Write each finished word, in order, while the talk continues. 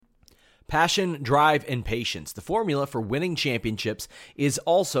Passion, drive, and patience. The formula for winning championships is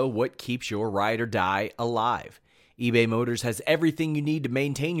also what keeps your ride or die alive. eBay Motors has everything you need to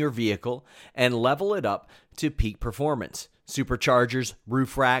maintain your vehicle and level it up to peak performance. Superchargers,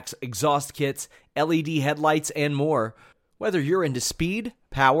 roof racks, exhaust kits, LED headlights, and more. Whether you're into speed,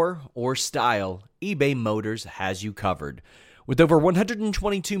 power, or style, eBay Motors has you covered. With over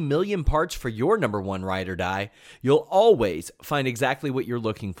 122 million parts for your number one ride or die, you'll always find exactly what you're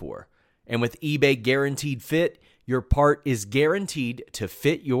looking for. And with eBay Guaranteed Fit, your part is guaranteed to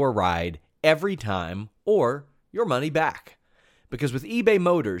fit your ride every time or your money back. Because with eBay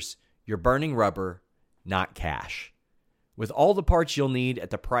Motors, you're burning rubber, not cash. With all the parts you'll need at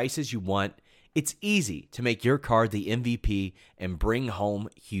the prices you want, it's easy to make your car the MVP and bring home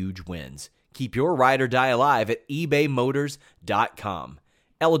huge wins. Keep your ride or die alive at ebaymotors.com.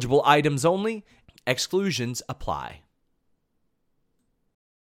 Eligible items only. Exclusions apply.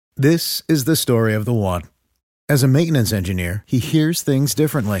 This is the story of the one. As a maintenance engineer, he hears things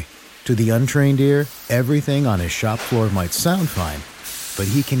differently. To the untrained ear, everything on his shop floor might sound fine,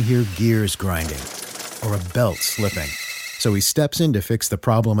 but he can hear gears grinding or a belt slipping. So he steps in to fix the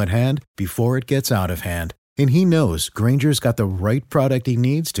problem at hand before it gets out of hand. And he knows Grainger's got the right product he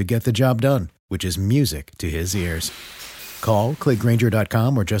needs to get the job done, which is music to his ears. Call, click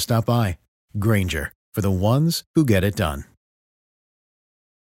Grainger.com, or just stop by. Grainger, for the ones who get it done.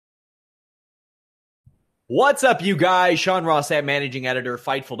 What's up, you guys? Sean Ross, managing editor,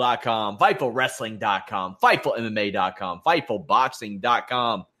 Fightful.com, FightfulWrestling.com, FightfulMMA.com,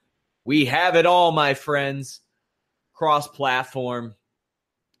 FightfulBoxing.com. We have it all, my friends. Cross-platform.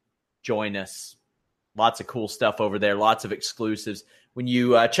 Join us. Lots of cool stuff over there. Lots of exclusives. When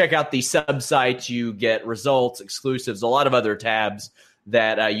you check out the sub-sites, you get results, exclusives, a lot of other tabs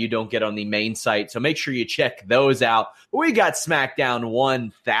that you don't get on the main site. So make sure you check those out. We got SmackDown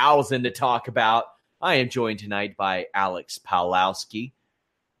 1000 to talk about. I am joined tonight by Alex Pawlowski.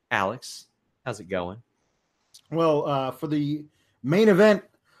 Alex, how's it going? Well, for the main event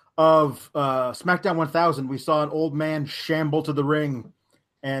of SmackDown 1000, we saw an old man shamble to the ring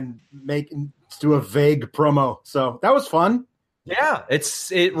and do a vague promo. So that was fun. Yeah,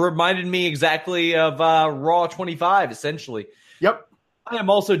 it reminded me exactly of Raw 25, essentially. Yep. I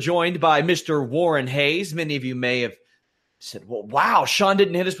am also joined by Mr. Warren Hayes. Many of you may have said, well, wow, Sean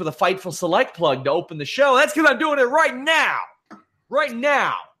didn't hit us with a Fightful Select plug to open the show. That's because I'm doing it right now. Right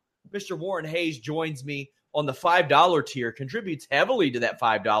now. Mr. Warren Hayes joins me on the $5 tier, contributes heavily to that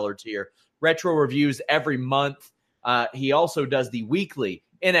 $5 tier. Retro reviews every month. He also does the weekly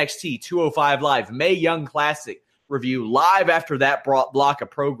NXT 205 Live Mae Young Classic review live after that block of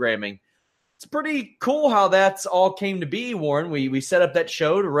programming. It's pretty cool how that's all came to be, Warren. We set up that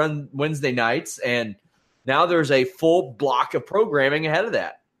show to run Wednesday nights, and now there's a full block of programming ahead of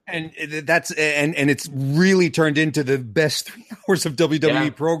that. And it's really turned into the best 3 hours of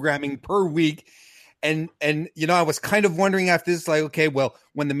WWE programming per week. And you know, I was kind of wondering after this, like, okay, well,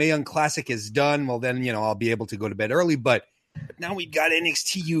 when the Mae Young Classic is done, well, then, you know, I'll be able to go to bed early. But now we got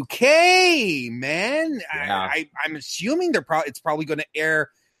NXT UK, man. Yeah. I'm assuming it's probably going to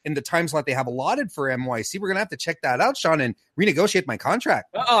air in the time slot they have allotted for NYC. We're going to have to check that out, Sean, and renegotiate my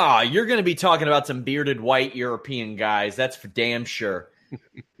contract. You're going to be talking about some bearded white European guys. That's for damn sure.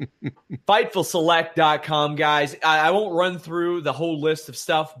 FightfulSelect.com, guys. I won't run through the whole list of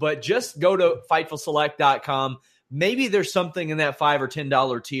stuff, but just go to FightfulSelect.com. Maybe there's something in that $5 or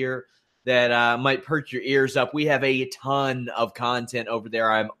 $10 tier that might perk your ears up. We have a ton of content over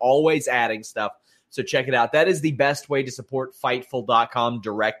there. I'm always adding stuff, so check it out. That is the best way to support Fightful.com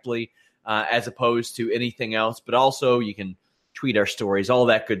directly as opposed to anything else. But also you can tweet our stories, all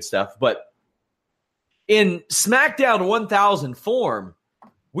that good stuff. But in SmackDown 1000 form,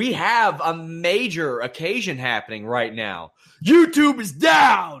 we have a major occasion happening right now. YouTube is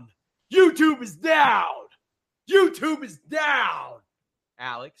down. YouTube is down. YouTube is down.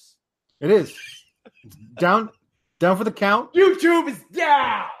 Alex. It is. Down for the count. YouTube is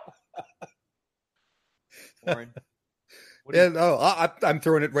down. Warren, I'm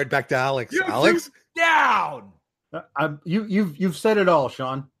throwing it right back to Alex. YouTube's Alex down. You've said it all,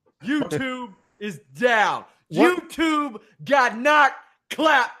 Sean. YouTube is down. What? YouTube got knocked,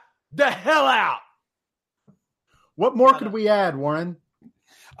 clapped the hell out. What more could we add, Warren?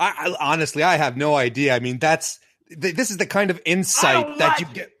 I honestly, I have no idea. I mean, this is the kind of insight that you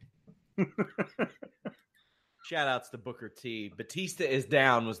get. Shout outs to Booker T. Batista is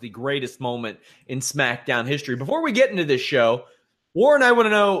down was the greatest moment in SmackDown history. Before we get into this show, Warren, I want to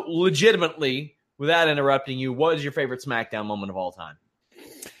know legitimately, without interrupting you, what is your favorite SmackDown moment of all time?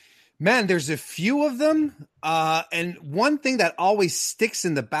 Man, there's a few of them. And one thing that always sticks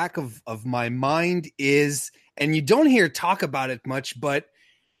in the back of my mind is, and you don't hear talk about it much, but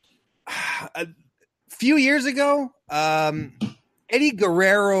a few years ago, Eddie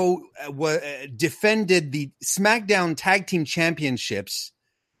Guerrero defended the SmackDown Tag Team Championships.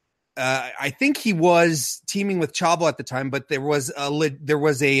 I think he was teaming with Chavo at the time, but there was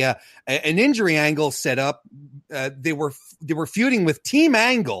an injury angle set up. They were feuding with Team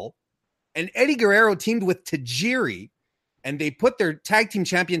Angle, and Eddie Guerrero teamed with Tajiri, and they put their tag team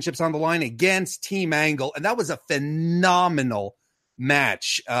championships on the line against Team Angle, and that was a phenomenal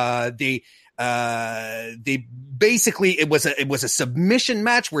match. They basically, it was a submission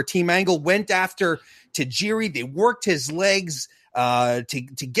match where Team Angle went after Tajiri. They worked his legs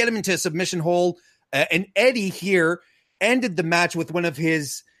to get him into a submission hold, and Eddie here ended the match with one of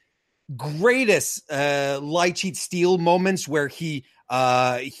his greatest light sheet steel moments, where he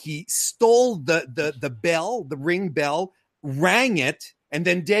stole the bell, the ring bell, rang it, and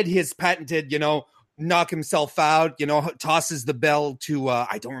then did his patented, knock himself out, tosses the bell to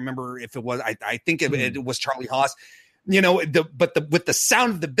I don't remember if it was, I think it was Charlie Haas, with the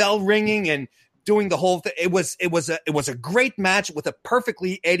sound of the bell ringing and doing the whole thing. It was a great match with a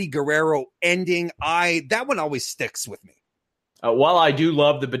perfectly Eddie Guerrero ending. That one always sticks with me. While I do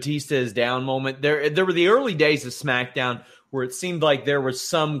love the Batista is down moment, there were the early days of SmackDown where it seemed like there was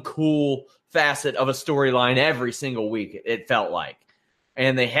some cool facet of a storyline every single week, it felt like.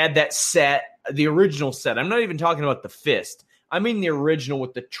 And they had that set, the original set. I'm not even talking about the fist. I mean the original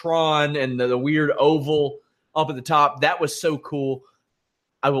with the Tron and the weird oval up at the top. That was so cool.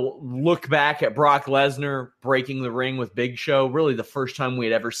 I will look back at Brock Lesnar breaking the ring with Big Show. Really the first time we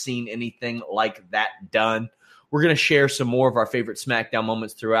had ever seen anything like that done. We're going to share some more of our favorite SmackDown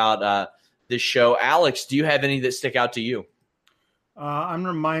moments throughout this show. Alex, do you have any that stick out to you? I'm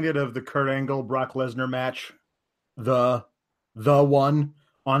reminded of the Kurt Angle Brock Lesnar match, the one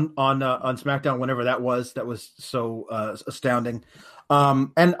on SmackDown, whenever that was so astounding.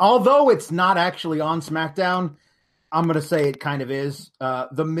 And although it's not actually on SmackDown, I'm going to say it kind of is.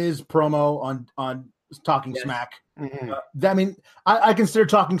 The Miz promo on Talking Smack. Mm-hmm. I consider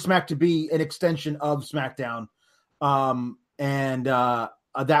Talking Smack to be an extension of SmackDown. And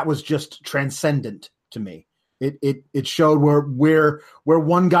that was just transcendent to me. It showed where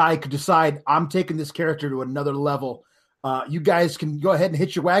one guy could decide, I'm taking this character to another level. You guys can go ahead and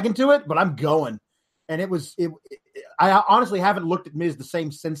hitch your wagon to it, but I'm going. And I honestly haven't looked at Miz the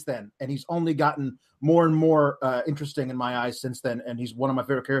same since then. And he's only gotten more and more interesting in my eyes since then. And he's one of my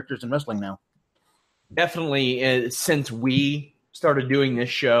favorite characters in wrestling now. Definitely, since we started doing this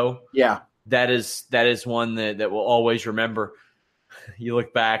show, that is one that we'll always remember. You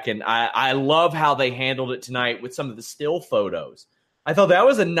look back, and I love how they handled it tonight with some of the still photos. I thought that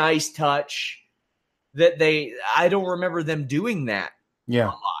was a nice touch that I don't remember them doing that a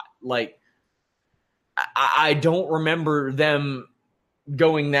lot. Like, I don't remember them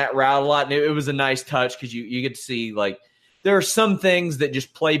going that route a lot. And it was a nice touch because you get to see, like, there are some things that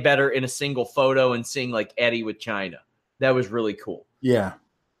just play better in a single photo, and seeing like Eddie with China. That was really cool. Yeah.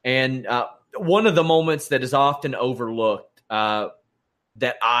 And one of the moments that is often overlooked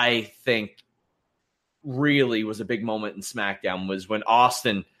that I think really was a big moment in SmackDown was when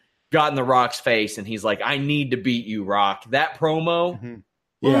Austin got in The Rock's face and he's like, I need to beat you, Rock. That promo,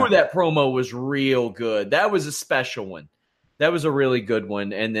 that promo was real good. That was a special one. That was a really good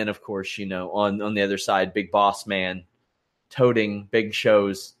one. And then, of course, on the other side, Big Boss Man toting Big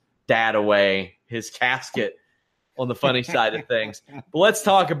Show's dad away, his casket on the funny side of things. But let's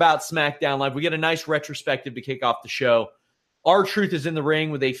talk about SmackDown Live. We get a nice retrospective to kick off the show. R-Truth is in the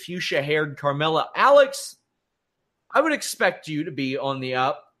ring with a fuchsia-haired Carmella. Alex, I would expect you to be on the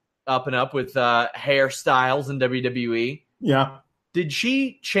up and up with hairstyles in WWE. Yeah. Did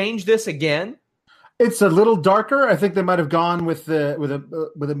she change this again? It's a little darker. I think they might have gone with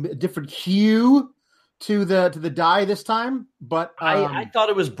a different hue to the dye this time. But I thought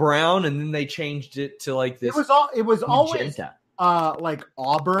it was brown, and then they changed it to like this. It was always like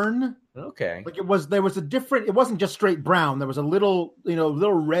auburn. Okay. Like there was a different, it wasn't just straight brown. There was a little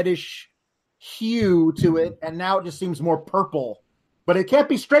reddish hue to it. And now it just seems more purple, but it can't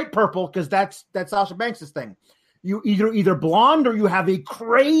be straight purple because that's Sasha Banks' thing. You either blonde or you have a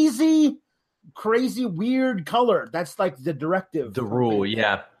crazy weird color. That's like the directive. The rule.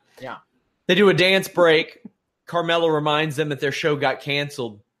 Yeah. Yeah. They do a dance break. Carmella reminds them that their show got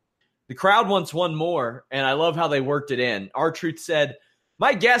canceled. The crowd wants one more, and I love how they worked it in. R-Truth said,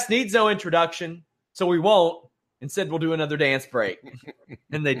 my guest needs no introduction, so we won't. Instead, we'll do another dance break.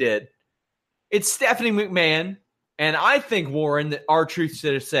 And they did. It's Stephanie McMahon And I think, Warren, that R-Truth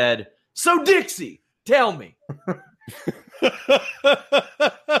should have said, "So Dixie, tell me."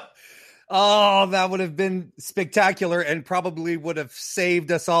 Oh, that would have been spectacular and probably would have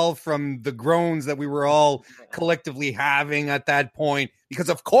saved us all from the groans that we were all collectively having at that point. Because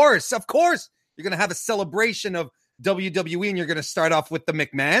of course, you're going to have a celebration of WWE and you're going to start off with the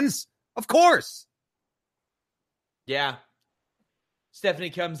McMahons. Of course. Yeah.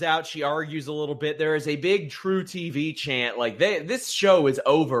 Stephanie comes out. She argues a little bit. There is a big True TV chant. Like, this show is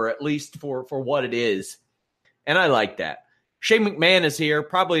over, at least for what it is. And I like that. Shane McMahon is here,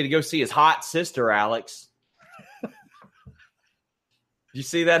 probably to go see his hot sister, Alex. You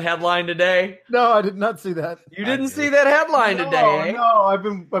see that headline today? No, I did not see that. You didn't see that headline today, eh? No, I've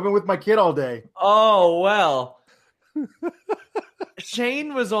been with my kid all day. Oh, well.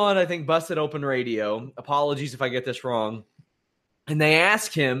 Shane was on, I think, Busted Open Radio. Apologies if I get this wrong. And they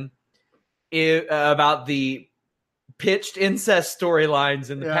asked him about the pitched incest storylines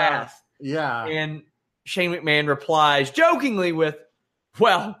in the past. Yeah. And Shane McMahon replies jokingly with,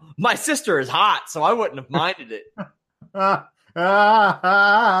 "Well, my sister is hot, so I wouldn't have minded it."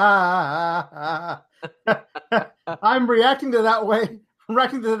 I'm reacting to that way. I'm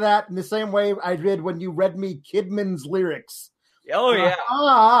reacting to that in the same way I did when you read me Kidman's lyrics. Oh, yeah.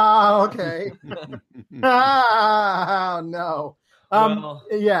 Okay. Oh, no.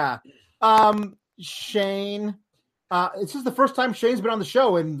 Yeah. Shane. This is the first time Shane's been on the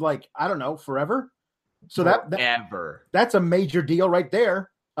show in, like, I don't know, forever. So that's a major deal right there.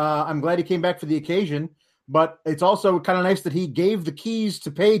 I'm glad he came back for the occasion, but it's also kind of nice that he gave the keys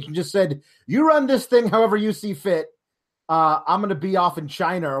to Paige and just said, "You run this thing however you see fit. I'm going to be off in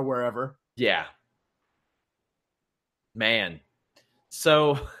China or wherever." Yeah. Man.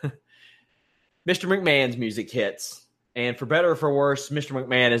 So Mr. McMahon's music hits, and for better or for worse, Mr.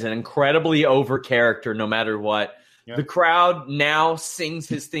 McMahon is an incredibly over character no matter what. Yeah. The crowd now sings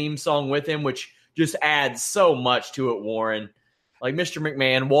his theme song with him, which just adds so much to it, Warren. Like, Mr.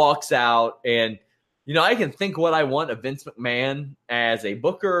 McMahon walks out, and, you know, I can think what I want of Vince McMahon as a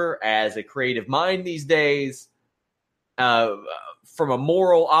booker, as a creative mind these days, from a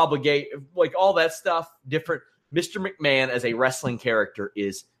moral obligation, like all that stuff, different. Mr. McMahon as a wrestling character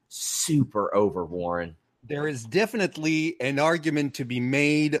is super over, Warren. There is definitely an argument to be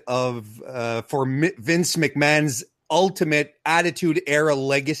made of for Vince McMahon's ultimate Attitude Era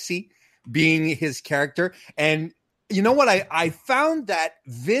legacy being his character. And you know what? I found that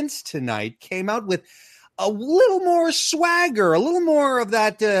Vince tonight came out with a little more swagger, a little more of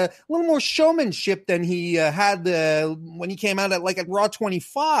that, a little more showmanship than he had when he came out at Raw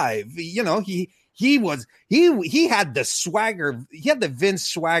 25. You know, he had the swagger. He had the Vince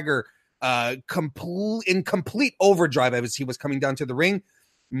swagger in complete overdrive as he was coming down to the ring.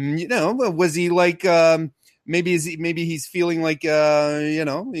 You know, was he like maybe he's feeling like you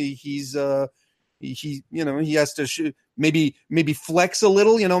know, he has to maybe flex a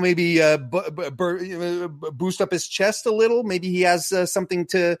little, you know, maybe boost up his chest a little. Maybe he has something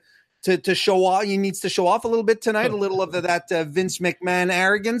to show off. He needs to show off a little bit tonight, a little of that Vince McMahon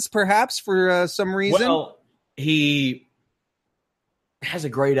arrogance, perhaps, for some reason. Well, he has a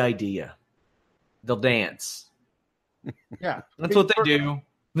great idea. They'll dance. Yeah, that's what they do.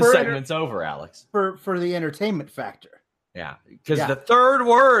 The segment's over, Alex. For the entertainment factor. Yeah, because the third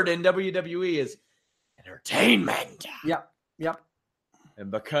word in WWE is entertainment. Yep. And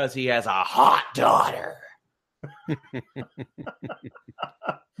because he has a hot daughter.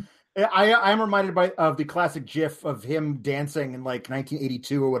 I'm reminded of the classic GIF of him dancing in like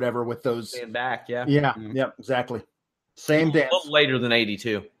 1982 or whatever with those. Stand back, yeah. Yeah, yep, exactly. Same dance. A little later than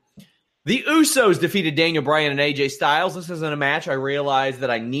 82. The Usos defeated Daniel Bryan and AJ Styles. This isn't a match I realized that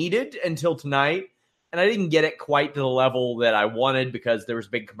I needed until tonight, and I didn't get it quite to the level that I wanted because there was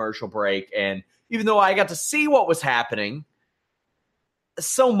a big commercial break, and even though I got to see what was happening,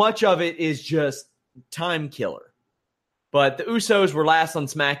 so much of it is just time killer. But the Usos were last on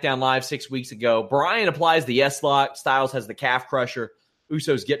SmackDown Live 6 weeks ago. Bryan applies the S-Lock. Styles has the calf crusher.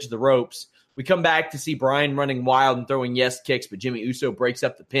 Usos get to the ropes. We come back to see Bryan running wild and throwing yes kicks, but Jimmy Uso breaks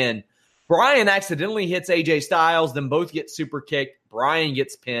up the pin. Bryan accidentally hits AJ Styles, then both get super kicked. Bryan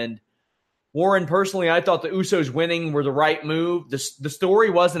gets pinned. Warren, personally, I thought the Usos winning were the right move. The story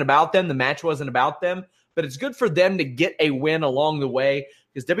wasn't about them. The match wasn't about them. But it's good for them to get a win along the way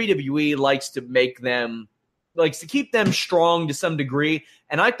because WWE likes to keep them strong to some degree.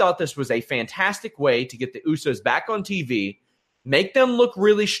 And I thought this was a fantastic way to get the Usos back on TV, make them look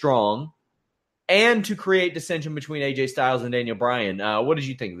really strong, and to create dissension between AJ Styles and Daniel Bryan. What did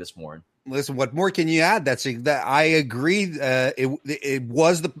you think of this, Warren? Listen, what more can you add? That I agree. It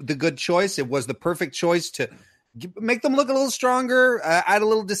was the good choice. It was the perfect choice to make them look a little stronger, add a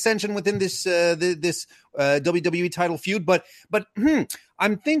little dissension within this WWE title feud. But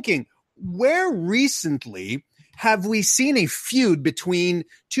I'm thinking, where recently have we seen a feud between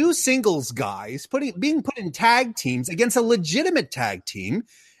two singles guys being put in tag teams against a legitimate tag team,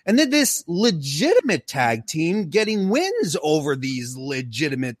 and then this legitimate tag team getting wins over these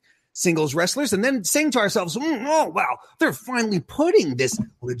legitimate singles wrestlers, and then saying to ourselves, oh, wow, they're finally putting this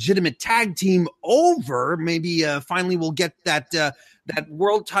legitimate tag team over. Maybe finally we'll get that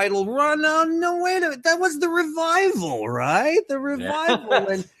world title run. Oh, no, wait a minute. That was the Revival, right? The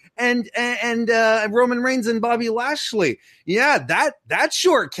Revival. And Roman Reigns and Bobby Lashley. Yeah, that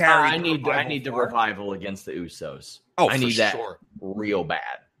sure carried. I need the Revival against the Usos. Oh, I need that sure. real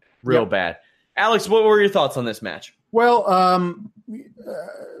bad. Alex, what were your thoughts on this match? Well,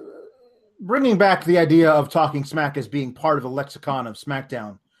 bringing back the idea of Talking Smack as being part of the lexicon of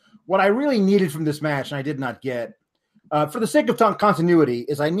SmackDown, what I really needed from this match, and I did not get, for the sake of continuity,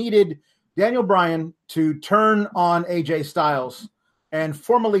 is I needed Daniel Bryan to turn on AJ Styles and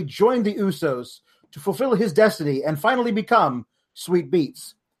formally join the Usos to fulfill his destiny and finally become Sweet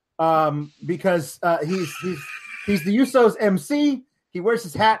Beats. Because he's the Usos MC. He wears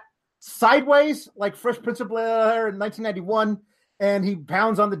his hat sideways like Fresh Prince of Bel-Air in 1991, and he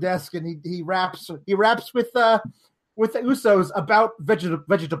pounds on the desk and he raps with the Usos about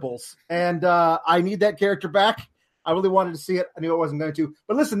vegetables. And I need that character back. I really wanted to see it. I knew I wasn't going to.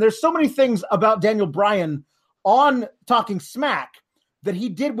 But listen, there's so many things about Daniel Bryan on Talking Smack that he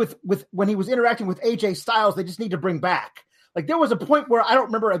did with when he was interacting with AJ Styles, they just need to bring back. Like, there was a point where I don't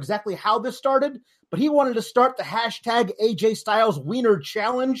remember exactly how this started, but he wanted to start the hashtag AJ Styles Wiener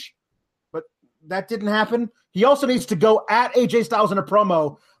Challenge, but that didn't happen. He also needs to go at AJ Styles in a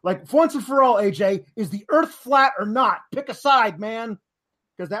promo, like, once and for all, AJ, is the earth flat or not? Pick a side, man.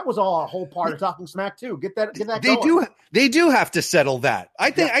 Because that was all a whole part of Talking Smack too. Get that going. They do have to settle that. I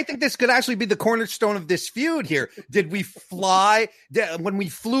think this could actually be the cornerstone of this feud here. Did we fly when we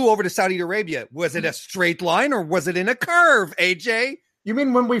flew over to Saudi Arabia? Was it a straight line or was it in a curve, AJ? You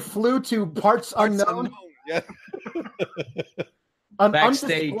mean when we flew to parts unknown? Yeah. An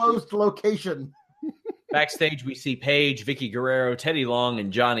undisclosed location. Backstage, we see Paige, Vicky Guerrero, Teddy Long,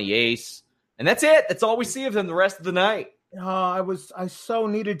 and Johnny Ace. And that's it. That's all we see of them the rest of the night. I so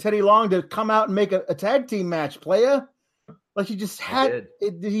needed Teddy Long to come out and make a tag team match, playa. Like, he just had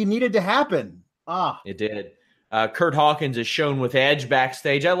it. He needed to happen. It did. Kurt Hawkins is shown with Edge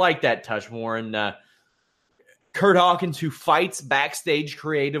backstage. I like that touch, Warren. Kurt Hawkins, who fights backstage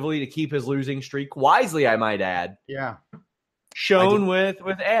creatively to keep his losing streak wisely, I might add. Yeah, shown with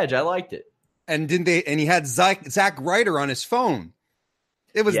Edge. I liked it. And he had Zack Ryder on his phone.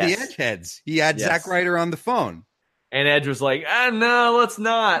 It was the Edge heads. He had Zack Ryder on the phone. And Edge was like, no, let's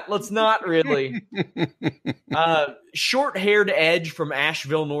not. Let's not really. Short-haired Edge from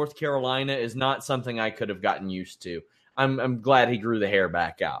Asheville, North Carolina is not something I could have gotten used to. I'm glad he grew the hair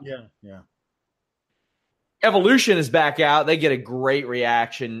back out. Yeah. Evolution is back out. They get a great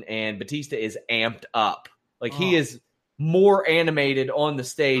reaction, and Batista is amped up. Like, he is more animated on the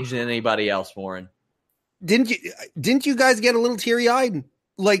stage than anybody else, Warren. Didn't you guys get a little teary-eyed?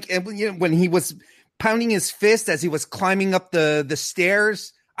 Like, when he was pounding his fist as he was climbing up the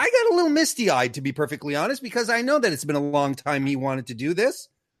stairs. I got a little misty-eyed, to be perfectly honest, because I know that it's been a long time he wanted to do this.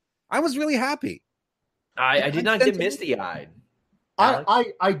 I was really happy. I did not get misty-eyed.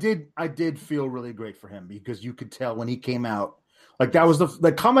 I did feel really great for him, because you could tell when he came out, like, that was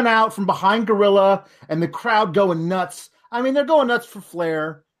the coming out from behind Gorilla and the crowd going nuts. I mean, they're going nuts for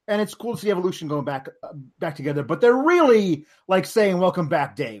Flair. And it's cool to see Evolution going back together, but they're really like saying, "Welcome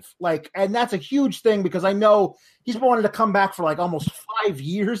back, Dave." Like, and that's a huge thing, because I know he's been wanting to come back for like almost 5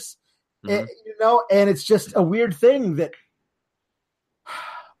 years, and it's just a weird thing that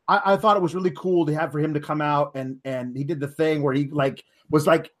I thought it was really cool to have for him to come out, and he did the thing where he was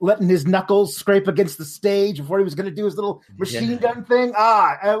letting his knuckles scrape against the stage before he was going to do his little machine gun thing.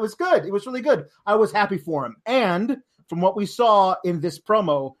 It was good. It was really good. I was happy for him. And from what we saw in this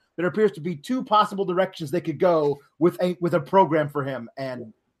promo, there appears to be two possible directions they could go with a program for him,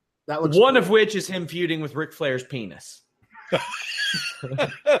 and that looks one cool. Of which is him feuding with Ric Flair's penis.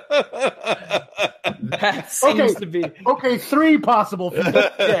 That seems to be okay. Three possible.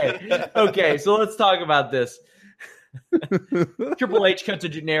 Okay. So let's talk about this. Triple H cuts a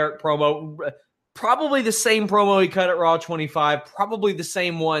generic promo, probably the same promo he cut at Raw 25, probably the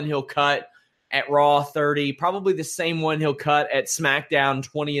same one he'll cut at Raw 30, probably the same one he'll cut at SmackDown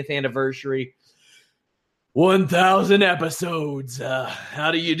 20th anniversary. 1,000 episodes.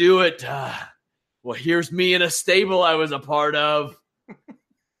 How do you do it? Well, here's me in a stable I was a part of.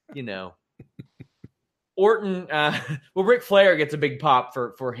 Orton, Ric Flair gets a big pop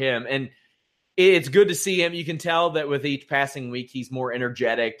for him, and it's good to see him. You can tell that with each passing week, he's more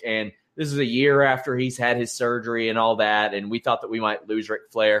energetic, and this is a year after he's had his surgery and all that, and we thought that we might lose Ric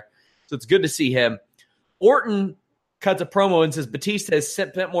Flair. So it's good to see him. Orton cuts a promo and says Batista has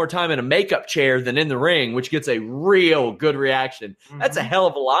spent more time in a makeup chair than in the ring, which gets a real good reaction. Mm-hmm. That's a hell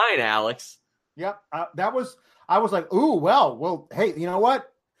of a line, Alex. Yep. I was like, ooh, well, hey, you know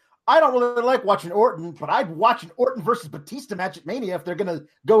what? I don't really like watching Orton, but I'd watch an Orton versus Batista match at Mania if they're going to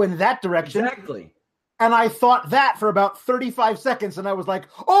go in that direction. Exactly. And I thought that for about 35 seconds, and I was like,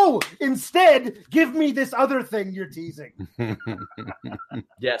 oh, instead, give me this other thing you're teasing.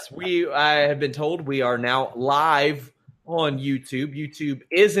 Yes, I have been told we are now live on YouTube. YouTube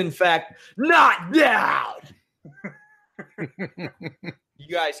is, in fact, not down. You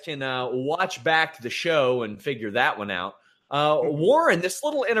guys can watch back the show and figure that one out. Warren, this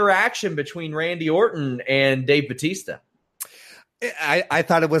little interaction between Randy Orton and Dave Batista. I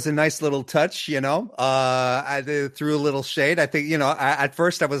thought it was a nice little touch, I threw a little shade. I think, at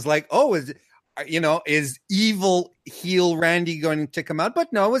first I was like, oh, is evil heel Randy going to come out?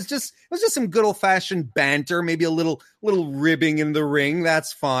 But no, it was just some good old fashioned banter, maybe a little ribbing in the ring.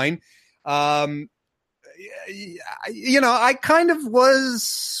 That's fine. I kind of was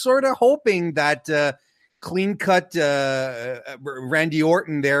sort of hoping that clean cut Randy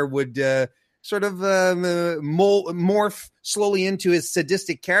Orton there would sort of morph slowly into his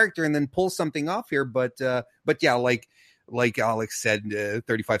sadistic character and then pull something off here. But yeah, like Alex said,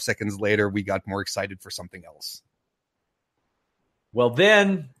 35 seconds later, we got more excited for something else. Well,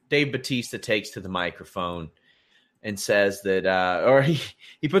 then Dave Batista takes to the microphone and says that,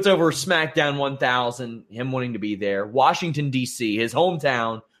 he puts over SmackDown 1000, him wanting to be there, Washington, D.C., his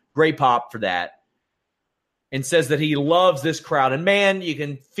hometown, great pop for that, and says that he loves this crowd. And man, you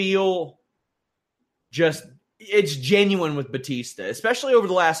can feel it's genuine with Batista, especially over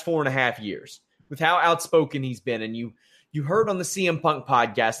the last 4.5 years, with how outspoken he's been. And you heard on the CM Punk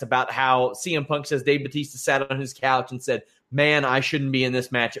podcast about how CM Punk says Dave Batista sat on his couch and said, man, I shouldn't be in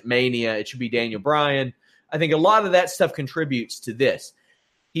this match at Mania. It should be Daniel Bryan. I think a lot of that stuff contributes to this.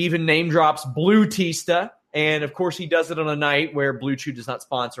 He even name drops Blue Tista. And of course he does it on a night where Blue Chew does not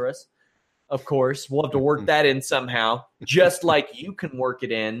sponsor us. Of course, we'll have to work that in somehow, just like you can work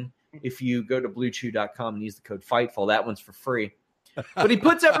it in if you go to BlueChew.com and use the code FIGHTFUL. That one's for free. But he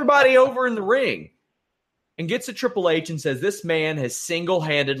puts everybody over in the ring and gets to Triple H and says, this man has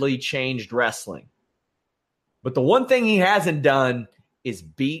single-handedly changed wrestling. But the one thing he hasn't done is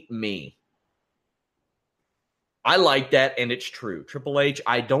beat me. I like that, and it's true. Triple H,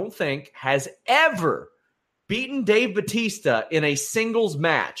 I don't think, has ever beaten Dave Batista in a singles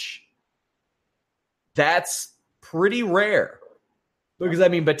match. That's pretty rare. Because,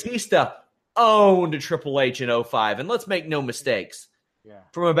 Batista owned Triple H in 2005. And let's make no mistakes. Yeah.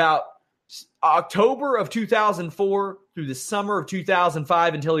 From about October of 2004 through the summer of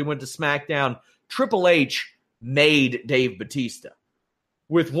 2005 until he went to SmackDown, Triple H made Dave Batista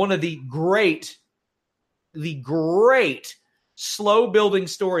with one of the great slow-building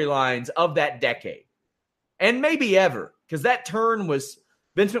storylines of that decade. And maybe ever. Because that turn was...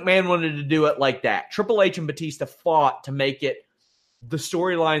 Vince McMahon wanted to do it like that. Triple H and Batista fought to make it the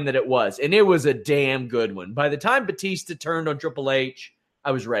storyline that it was, and it was a damn good one. By the time Batista turned on Triple H,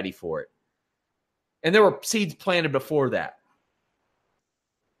 I was ready for it. And there were seeds planted before that.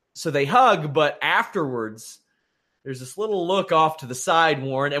 So they hug, but afterwards, there's this little look off to the side,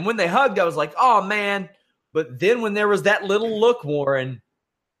 Warren, and when they hugged, I was like, oh, man. But then when there was that little look, Warren,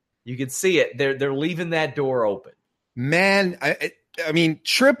 you could see it. They're leaving that door open. Man,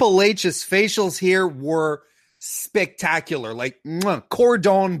 Triple H's facials here were spectacular, like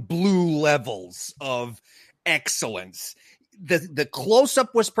cordon bleu levels of excellence. The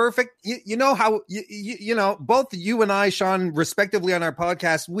close-up was perfect. You know how, both you and I, Sean, respectively on our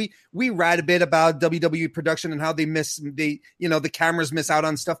podcast, we read a bit about WWE production and how the cameras miss out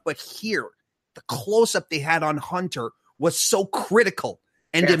on stuff. But here, the close-up they had on Hunter was so critical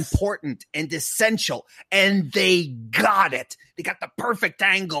and important and essential, and they got it. They got the perfect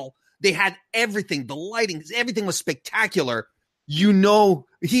angle. They had everything, the lighting, everything was spectacular. He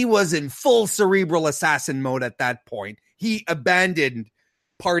was in full cerebral assassin mode at that point. He abandoned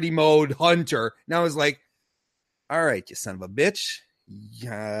party mode Hunter. Now it's like, all right, you son of a bitch.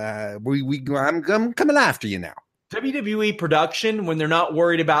 I'm coming after you now. WWE production, when they're not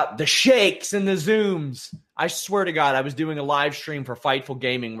worried about the shakes and the zooms. I swear to God, I was doing a live stream for Fightful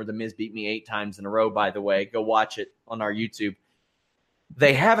Gaming where The Miz beat me 8 times in a row, by the way. Go watch it on our YouTube.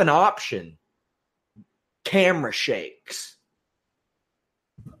 They have an option. Camera shakes.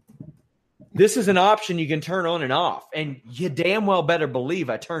 This is an option you can turn on and off, and you damn well better believe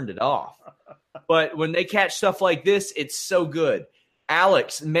I turned it off. But when they catch stuff like this, it's so good.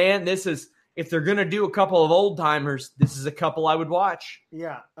 Alex, man, this is, if they're going to do a couple of old timers, this is a couple I would watch.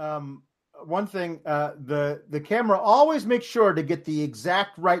 Yeah. One thing, the camera always makes sure to get the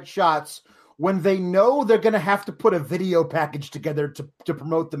exact right shots when they know they're going to have to put a video package together to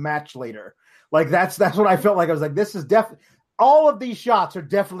promote the match later. Like that's what I felt like. I was like, this is definitely, all of these shots are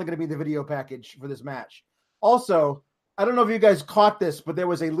definitely going to be the video package for this match. Also, I don't know if you guys caught this, but there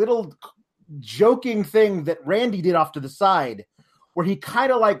was a little joking thing that Randy did off to the side where he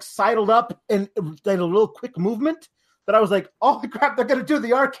kind of like sidled up and did a little quick movement that I was like, oh crap, they're going to do the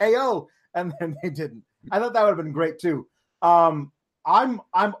RKO. And then they didn't. I thought that would have been great too. I'm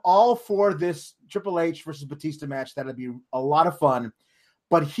all for this Triple H versus Batista match. That'd be a lot of fun.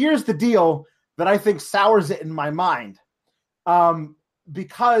 But here's the deal that I think sours it in my mind.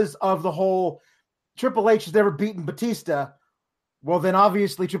 Because of the whole Triple H has never beaten Batista. Well, then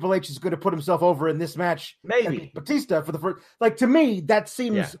obviously Triple H is going to put himself over in this match. Maybe Batista for the first. Like, to me, that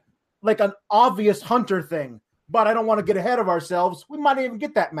seems like an obvious Hunter thing. But I don't want to get ahead of ourselves. We might even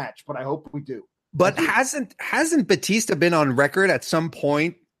get that match, but I hope we do. But hasn't Batista been on record at some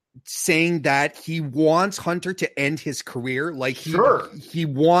point saying that he wants Hunter to end his career? Like he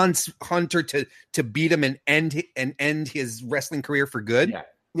wants Hunter to beat him and end his wrestling career for good. Yeah.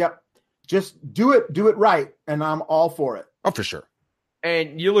 Yep. Just do it right, and I'm all for it. Oh, for sure.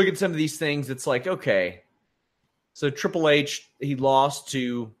 And you look at some of these things, it's like, okay, so Triple H, he lost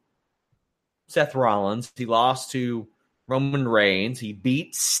to Seth Rollins. He lost to Roman Reigns. He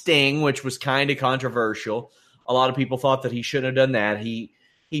beat Sting, which was kind of controversial. A lot of people thought that he shouldn't have done that. He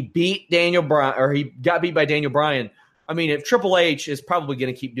beat Daniel Bryan, or he got beat by Daniel Bryan. I mean, if Triple H is probably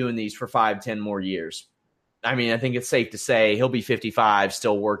going to keep doing these for 5-10 more years. I mean, I think it's safe to say he'll be 55,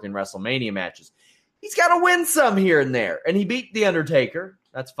 still working WrestleMania matches. He's got to win some here and there. And he beat The Undertaker.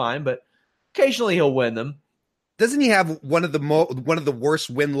 That's fine, but occasionally he'll win them. Doesn't he have one of the worst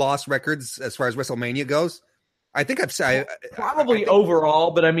win-loss records as far as WrestleMania goes? I think I've said probably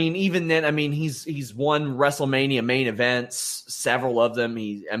overall, but I mean, even then, I mean, he's won WrestleMania main events, several of them.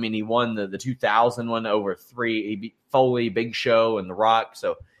 He won the 2000 one over 3. He beat Foley, Big Show, and The Rock.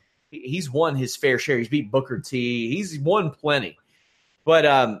 So he's won his fair share. He's beat Booker T. He's won plenty.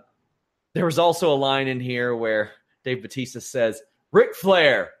 But there was also a line in here where Dave Batista says, "Ric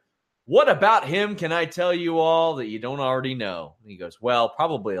Flair, what about him can I tell you all that you don't already know?" And he goes, "Well,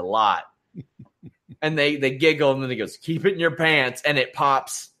 probably a lot." And they giggle, and then he goes, "Keep it in your pants," and it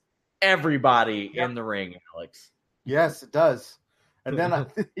pops everybody in the ring, Alex. Yes, it does. And then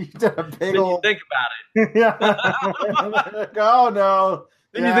you did a big old... think about it. Yeah. Oh, no.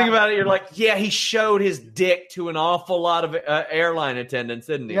 Then you think about it, you're like, yeah, he showed his dick to an awful lot of airline attendants,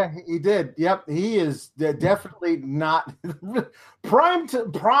 didn't he? Yeah, he did. Yep, he is definitely not... Prime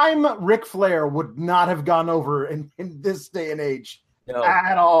Ric Flair would not have gone over in this day and age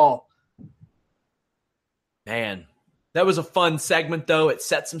at all. Man, that was a fun segment, though. It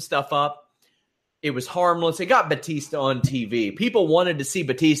set some stuff up. It was harmless. It got Batista on TV. People wanted to see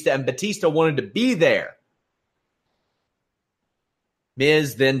Batista, and Batista wanted to be there.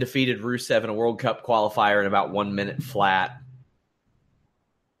 Miz then defeated Rusev in a World Cup qualifier in about 1 minute flat.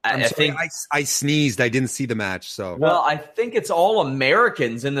 I think I sneezed. I didn't see the match. So, well, I think it's all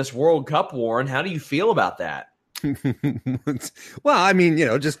Americans in this World Cup war. And how do you feel about that? Well, I mean,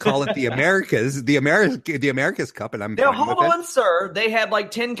 just call it the Americas, the Americas Cup, and I'm now, hold on, sir. They had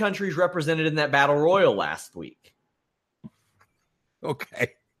like 10 countries represented in that battle royal last week.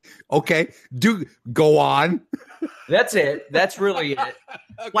 Okay. Do go on. That's it. That's really it.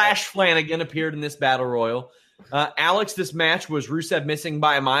 Okay. Flash Flanagan appeared in this battle royal. Alex, this match was Rusev missing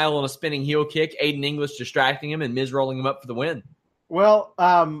by a mile on a spinning heel kick, Aiden English distracting him, and Miz rolling him up for the win. Well,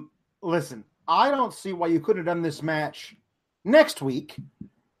 listen. I don't see why you could have done this match next week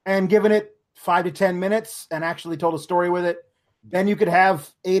and given it 5 to 10 minutes and actually told a story with it. Then you could have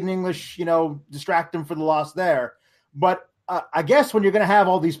Aiden English, distract him for the loss there. But I guess when you're going to have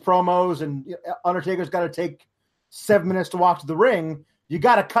all these promos and Undertaker's got to take 7 minutes to walk to the ring, you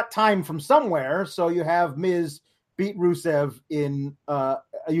got to cut time from somewhere. So you have Miz beat Rusev in,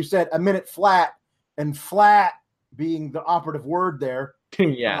 you said, a minute flat, and flat being the operative word there.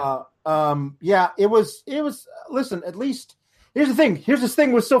 Yeah. It was, listen, at least here's the thing. Here's this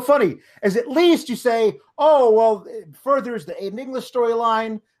thing was so funny is at least you say, oh, well, it furthers the Aiden English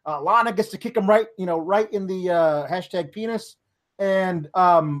storyline. Lana gets to kick him right in the hashtag penis. And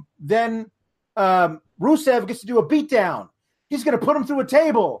then Rusev gets to do a beatdown. He's going to put him through a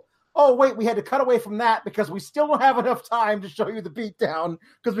table. oh, wait, we had to cut away from that because we still don't have enough time to show you the beatdown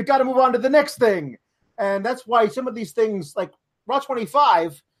because we got to move on to the next thing. And that's why some of these things, like Raw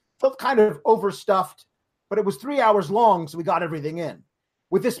 25, felt kind of overstuffed, but it was 3 hours long, so we got everything in.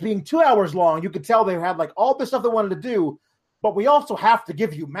 With this being 2 hours long, you could tell they had like all this stuff they wanted to do, but we also have to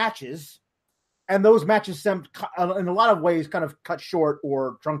give you matches. And those matches, in a lot of ways, kind of cut short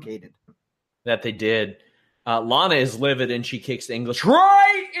or truncated. That they did. Lana is livid and she kicks English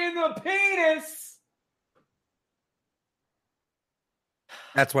right in the penis.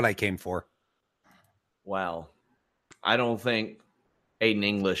 That's what I came for. Well, I don't think Aiden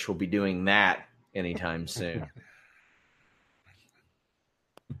English will be doing that anytime soon.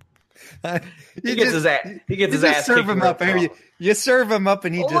 He gets his ass serve kicked him up. You serve him up,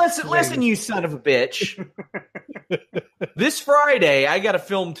 and he listen, you son of a bitch. This Friday, I got to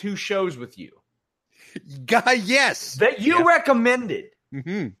film 2 shows with you. Yes, that you recommended,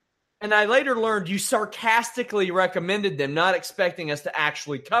 mm-hmm. And I later learned you sarcastically recommended them, not expecting us to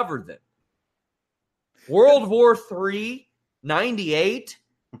actually cover them. World War III, 98,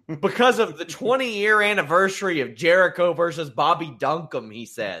 because of the 20-year anniversary of Jericho versus Bobby Duncum, he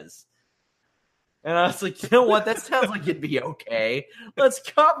says. And I was like, you know what? That sounds like it'd be okay. Let's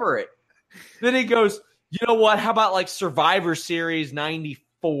cover it. Then he goes, you know what? How about like Survivor Series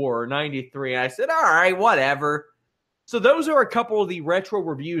 94, 93? And I said, all right, whatever. So those are a couple of the retro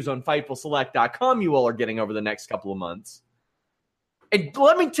reviews on FightfulSelect.com you all are getting over the next couple of months. And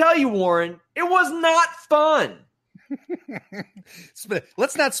let me tell you, Warren, it was not fun.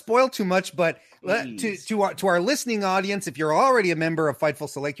 Let's not spoil too much, but to our listening audience, if you're already a member of Fightful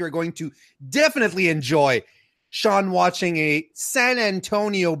Select, you're going to definitely enjoy Sean watching a San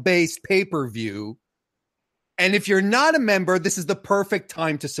Antonio-based pay-per-view. And if you're not a member, this is the perfect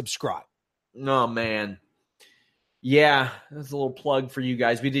time to subscribe. Oh, man. Yeah, that's a little plug for you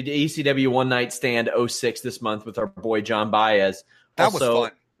guys. We did ECW One Night Stand 06 this month with our boy John Baez. That was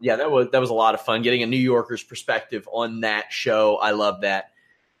fun. Yeah, that was a lot of fun. Getting a New Yorker's perspective on that show. I love that.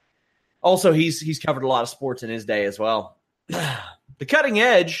 Also, he's covered a lot of sports in his day as well. The Cutting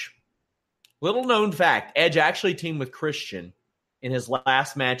Edge, little known fact, Edge actually teamed with Christian in his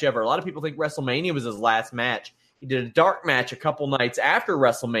last match ever. A lot of people think WrestleMania was his last match. He did a dark match a couple nights after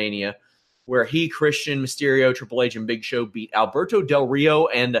WrestleMania where he, Christian, Mysterio, Triple H, and Big Show beat Alberto Del Rio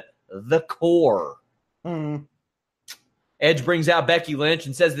and The Core. Edge brings out Becky Lynch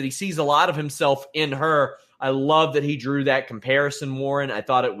and says that he sees a lot of himself in her. I love that he drew that comparison, Warren. I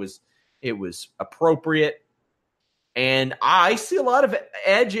thought it was appropriate. And I see a lot of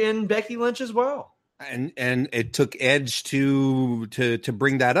Edge in Becky Lynch as well. And it took Edge to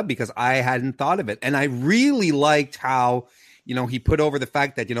bring that up because I hadn't thought of it. And I really liked how, he put over the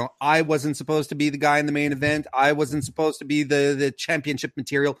fact that, I wasn't supposed to be the guy in the main event. I wasn't supposed to be the championship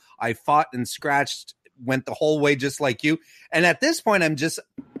material. I fought and scratched, went the whole way just like you. And at this point, I'm just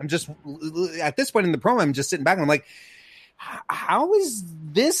at this point in the promo, I'm just sitting back and I'm like, how is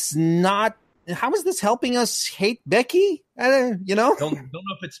this helping us hate Becky? Don't know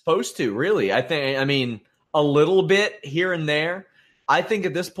if it's supposed to, really. I mean, a little bit here and there. I think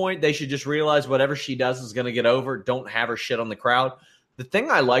at this point, they should just realize whatever she does is going to get over. Don't have her shit on the crowd. The thing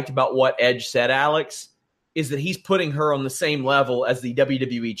I liked about what Edge said, Alex, is that he's putting her on the same level as the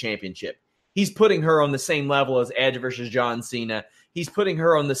WWE Championship. He's putting her on the same level as Edge versus John Cena. He's putting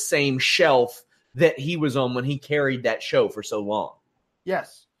her on the same shelf that he was on when he carried that show for so long.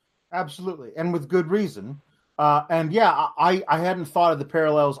 Yes, absolutely. And with good reason. I hadn't thought of the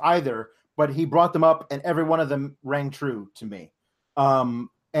parallels either, but he brought them up and every one of them rang true to me.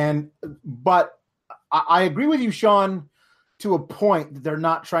 But I agree with you, Sean, to a point that they're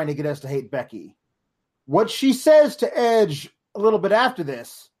not trying to get us to hate Becky. What she says to Edge a little bit after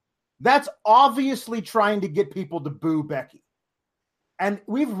this, that's obviously trying to get people to boo Becky. And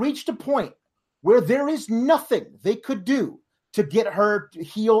we've reached a point where there is nothing they could do to get her to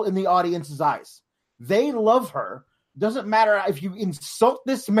heal in the audience's eyes. They love her. Doesn't matter if you insult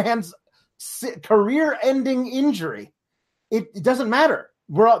this man's career-ending injury. It doesn't matter.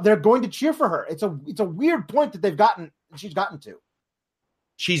 They're going to cheer for her. It's a weird point that she's gotten to.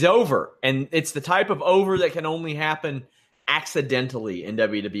 She's over. And it's the type of over that can only happen accidentally in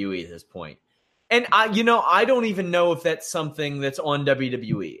WWE at this point. And I don't even know if that's something that's on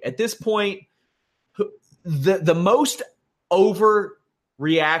WWE. At this point, the most over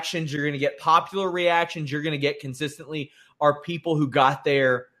reactions you're going to get, popular reactions you're going to get consistently are people who got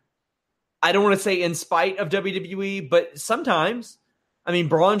there, I don't want to say in spite of WWE, but sometimes. I mean,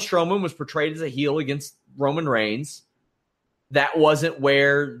 Braun Strowman was portrayed as a heel against Roman Reigns. that wasn't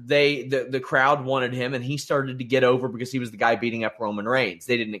where the crowd wanted him, and he started to get over because he was the guy beating up Roman Reigns.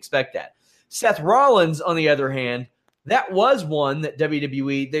 They didn't expect that. Seth Rollins, on the other hand, that was one that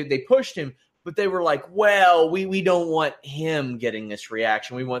WWE, they pushed him, but they were like, well, we don't want him getting this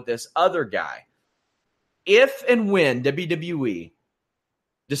reaction. We want this other guy. If and when WWE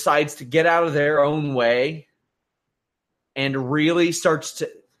decides to get out of their own way and really starts to,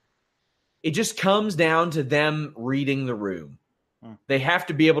 it just comes down to them reading the room. They have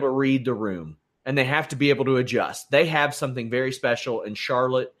to be able to read the room, and they have to be able to adjust. They have something very special in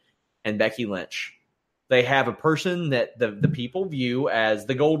Charlotte and Becky Lynch. They have a person that the people view as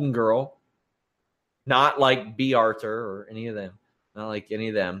the golden girl, not like B. Arthur or any of them. Not like any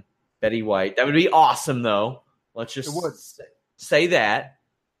of them. Betty White. That would be awesome, though. Let's just say that.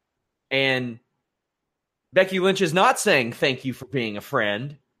 And Becky Lynch is not saying thank you for being a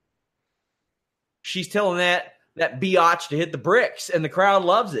friend. She's telling that biatch to hit the bricks, and the crowd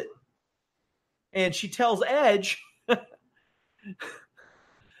loves it. And she tells Edge,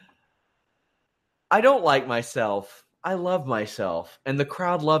 I don't like myself. I love myself. And the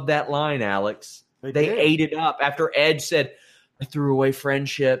crowd loved that line, Alex. They ate it up after Edge said, I threw away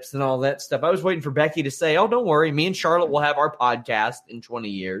friendships and all that stuff. I was waiting for Becky to say, oh, don't worry. Me and Charlotte will have our podcast in 20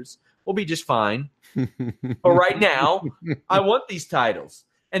 years. We'll be just fine. But right now, I want these titles.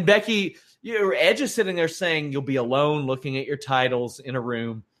 And Becky, Edge is sitting there saying, you'll be alone looking at your titles in a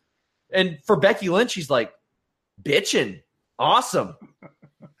room. And for Becky Lynch, she's like, bitching. Awesome.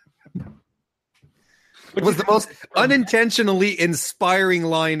 It was the most unintentionally inspiring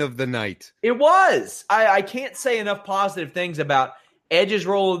line of the night. It was. I can't say enough positive things about Edge's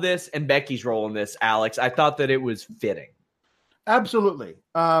role in this and Becky's role in this, Alex. I thought that it was fitting. Absolutely.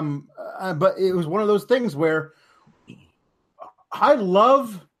 But it was one of those things where I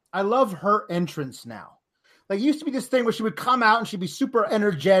love her entrance now. Like, it used to be this thing where she would come out and she'd be super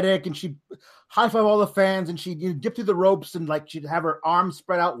energetic and she'd high five all the fans and she'd dip through the ropes and like she'd have her arms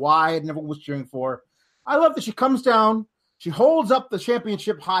spread out wide and everyone was cheering for her. I love that she comes down, she holds up the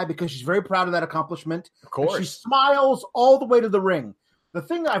championship high because she's very proud of that accomplishment. Of course. She smiles all the way to the ring. The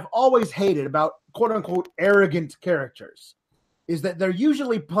thing I've always hated about quote-unquote arrogant characters is that they're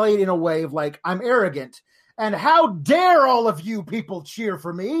usually played in a way of like, I'm arrogant, and how dare all of you people cheer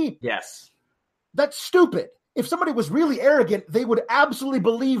for me? Yes. That's stupid. If somebody was really arrogant, they would absolutely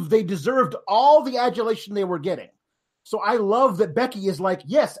believe they deserved all the adulation they were getting. So I love that Becky is like,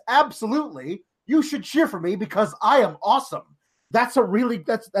 yes, absolutely. You should cheer for me because I am awesome. That's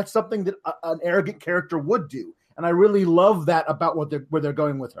something that an arrogant character would do. And I really love that about where they're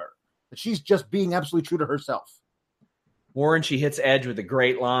going with her. That she's just being absolutely true to herself. Warren, she hits Edge with a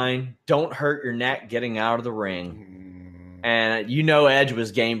great line. Don't hurt your neck getting out of the ring. And Edge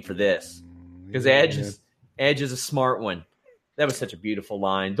was game for this. Because Edge is a smart one. That was such a beautiful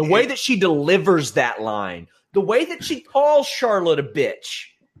line. The way that she delivers that line, the way that she calls Charlotte a bitch,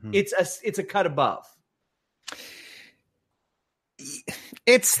 it's a cut above.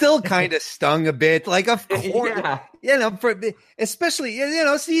 It still kind of stung a bit. Like, of course, especially,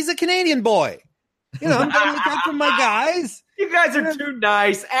 he's a Canadian boy. I'm going to look out for my guys. You guys are too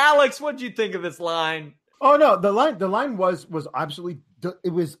nice. Alex, what did you think of this line? Oh, no, the line was absolutely,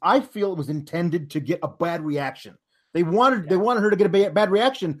 I feel it was intended to get a bad reaction. They wanted her to get a bad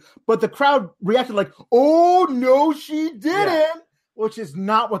reaction, but the crowd reacted like, oh, no, she didn't, which is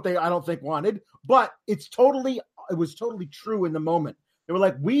not what I don't think wanted, but it was totally true in the moment. They were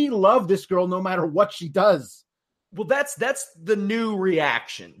like, we love this girl no matter what she does. Well, that's the new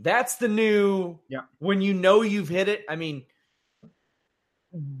reaction. That's the new, when you've hit it. I mean,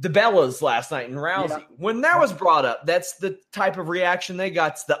 the Bellas last night in Rousey, when that was brought up, that's the type of reaction they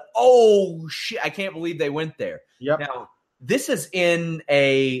got. It's the, oh, shit, I can't believe they went there. Yep. Now, this is in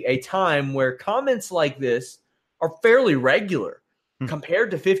a time where comments like this are fairly regular. Compared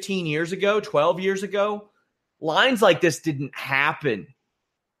to 15 years ago, 12 years ago, lines like this didn't happen.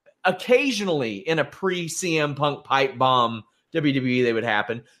 Occasionally in a pre-CM Punk pipe bomb WWE, they would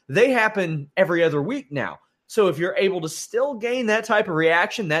happen. They happen every other week now. So if you're able to still gain that type of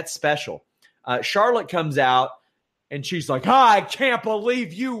reaction, that's special. Charlotte comes out and she's like, I can't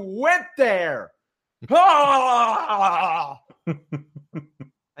believe you went there. And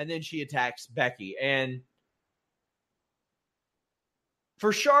then she attacks Becky. And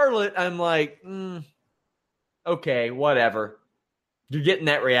for Charlotte, I'm like, okay, whatever. You're getting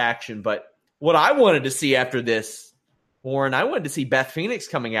that reaction. But what I wanted to see after this, Warren, I wanted to see Beth Phoenix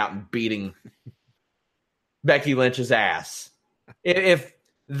coming out and beating Becky Lynch's ass. If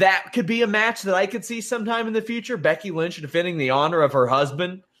that could be a match that I could see sometime in the future, Becky Lynch defending the honor of her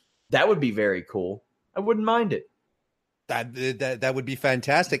husband, that would be very cool. I wouldn't mind it. That would be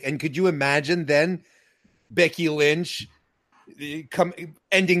fantastic. And could you imagine then Becky Lynch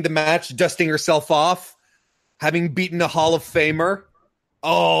ending the match, dusting herself off, having beaten a Hall of Famer?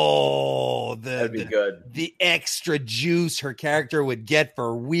 Oh, that'd be good. The extra juice her character would get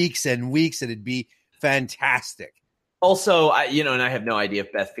for weeks and weeks, and it'd be fantastic. Also, and I have no idea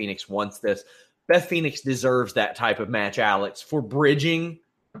if Beth Phoenix wants this. Beth Phoenix deserves that type of match, Alex, for bridging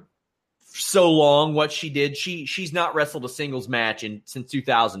so long what she did. She's not wrestled a singles match since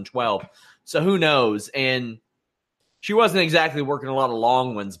 2012, so who knows? And she wasn't exactly working a lot of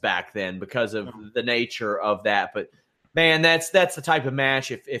long ones back then because of the nature of that. But man, that's the type of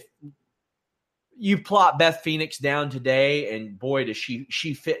match. If you plot Beth Phoenix down today, and boy, does she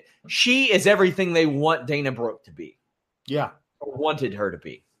fit. She is everything they want Dana Brooke to be. Yeah, or wanted her to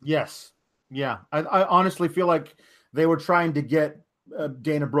be. Yes, yeah. I honestly feel like they were trying to get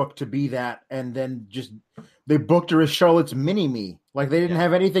Dana Brooke to be that, and then just they booked her as Charlotte's mini-me. Like they didn't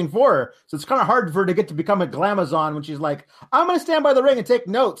have anything for her. So it's kind of hard for her to get to become a glamazon when she's like, I'm going to stand by the ring and take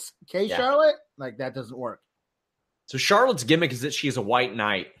notes. Okay, yeah. Charlotte? Like that doesn't work. So Charlotte's gimmick is that she is a white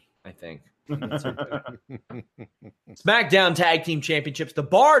knight, I think. SmackDown Tag Team Championships. The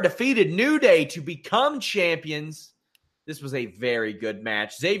Bar defeated New Day to become champions. This was a very good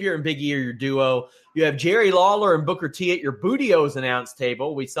match. Xavier and Big E are your duo. You have Jerry Lawler and Booker T at your Booty-O's announce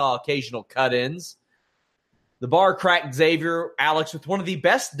table. We saw occasional cut-ins. The Bar cracked Xavier, Alex, with one of the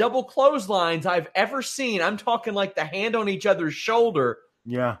best double clotheslines I've ever seen. I'm talking like the hand on each other's shoulder.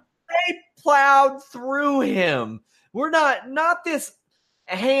 Yeah. They plowed through him. We're not this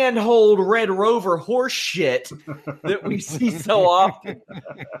handhold Red Rover horse shit that we see so often.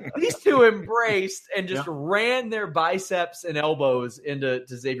 These two embraced and just ran their biceps and elbows into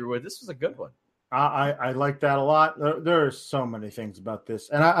Xavier Woods. This was a good one. I like that a lot. There are so many things about this.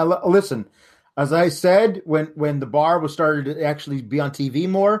 And I listen, as I said, when the Bar was started to actually be on TV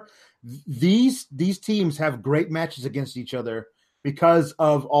more, these teams have great matches against each other because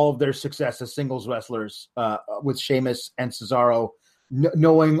of all of their success as singles wrestlers with Sheamus and Cesaro,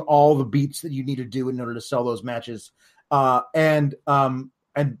 knowing all the beats that you need to do in order to sell those matches. And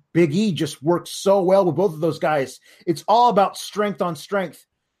Big E just works so well with both of those guys. It's all about strength on strength.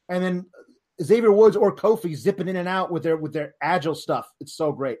 And then Xavier Woods or Kofi zipping in and out with their agile stuff. It's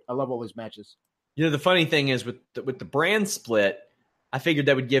so great. I love all these matches. The funny thing is with the brand split, I figured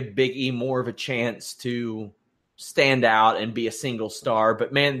that would give Big E more of a chance to stand out and be a single star.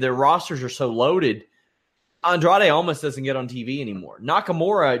 But man, their rosters are so loaded. Andrade almost doesn't get on TV anymore.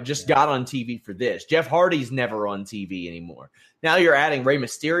 Nakamura just got on TV for this. Jeff Hardy's never on TV anymore. Now you're adding Rey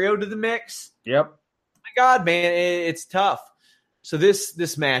Mysterio to the mix. Yep. My God, man, it's tough. So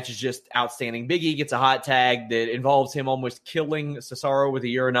this match is just outstanding. Big E gets a hot tag that involves him almost killing Cesaro with a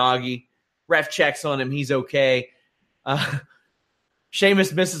Uranagi. Ref checks on him. He's okay.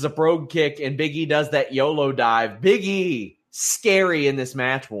 Sheamus misses a brogue kick, and Big E does that YOLO dive. Big E, scary in this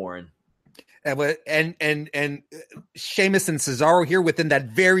match, Warren. And Sheamus and Cesaro here within that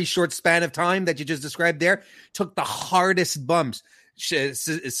very short span of time that you just described there took the hardest bumps.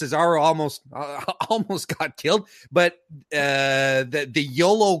 Cesaro almost got killed, but the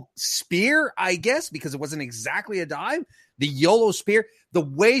YOLO spear, I guess, because it wasn't exactly a dive, the YOLO spear, the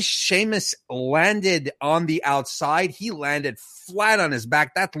way Sheamus landed on the outside, he landed flat on his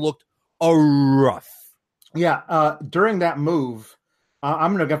back. That looked rough. Yeah, during that move,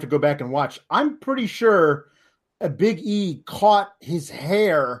 I'm going to have to go back and watch. I'm pretty sure a Big E caught his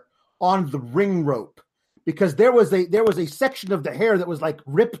hair on the ring rope because there was a section of the hair that was like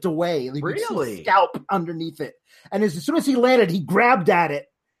ripped away. Like really? Scalp underneath it. And as soon as he landed, he grabbed at it.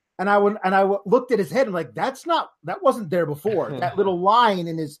 And I looked at his head and like, that wasn't there before. That little line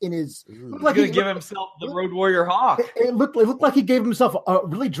in his looked like he gave himself the Road Warrior Hawk. It looked like he gave himself a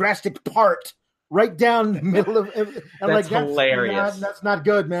really drastic part right down the middle of it. That's hilarious. That's not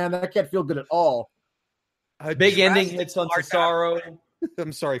good, man. That can't feel good at all. Big ending hits on Cesaro.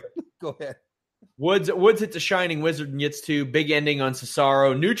 I'm sorry. Go ahead. Woods hits a Shining Wizard and gets two. Big ending on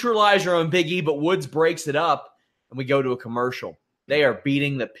Cesaro. Neutralizer on Big E, but Woods breaks it up, and we go to a commercial. They are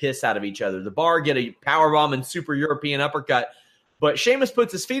beating the piss out of each other. The Bar get a powerbomb and super European uppercut, but Sheamus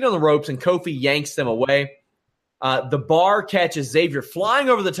puts his feet on the ropes, and Kofi yanks them away. The Bar catches Xavier flying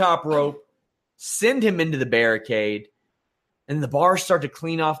over the top rope, send him into the barricade, and the Bar start to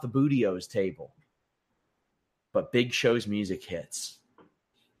clean off the Booty-O's table. But Big Show's music hits.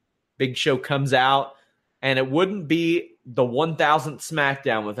 Big Show comes out, and it wouldn't be the 1,000th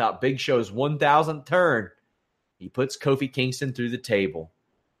SmackDown without Big Show's 1,000th turn. He puts Kofi Kingston through the table.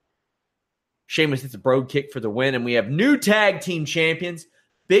 Sheamus hits a brogue kick for the win, and we have new tag team champions.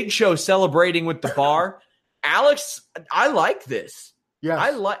 Big Show celebrating with the Bar. Alex, I like this. Yes.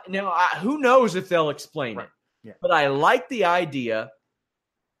 I like now. Who knows if they'll explain it? Yeah. But I like the idea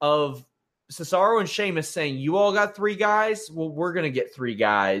of Cesaro and Sheamus saying, "You all got 3 guys. Well, we're going to get 3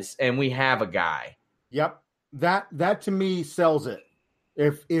 guys, and we have a guy." Yep. That to me sells it.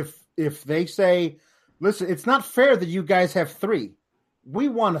 If they say, "Listen, it's not fair that you guys have 3. We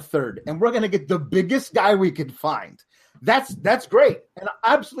want a 3rd, and we're going to get the biggest guy we can find." That's great, and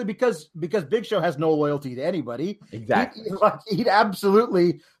absolutely because Big Show has no loyalty to anybody. Exactly, he'd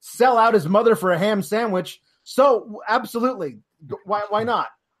absolutely sell out his mother for a ham sandwich. So absolutely, why not?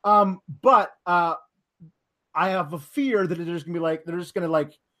 But I have a fear that they're just gonna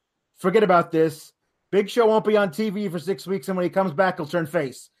be forget about this. Big Show won't be on TV for 6 weeks, and when he comes back, he'll turn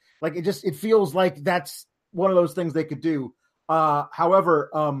face. It feels like that's one of those things they could do. However,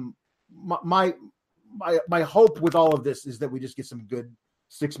 my hope with all of this is that we just get some good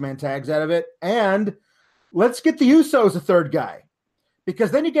 6-man tags out of it, and let's get the Usos a 3rd guy,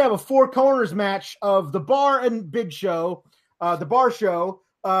 because then you can have a 4 corners match of the Bar and Big Show, the Bar Show,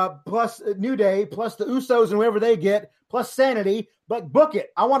 plus New Day, plus the Usos and whoever they get, plus Sanity. But book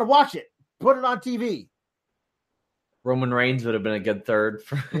it. I want to watch it. Put it on TV. Roman Reigns would have been a good 3rd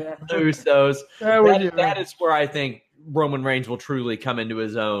for Yeah. the Usos. Yeah, that is where I think Roman Reigns will truly come into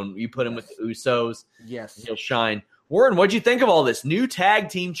his own. You put him with the Usos, yes, he'll shine. Warren, what'd you think of all this? New tag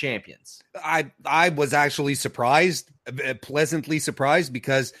team champions. I was actually surprised, pleasantly surprised,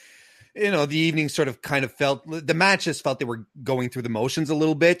 because the evening sort of kind of felt, the matches felt they were going through the motions a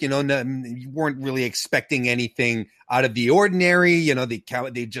little bit. You weren't really expecting anything out of the ordinary.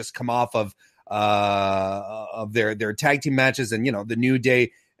 They just come off of their tag team matches, and the New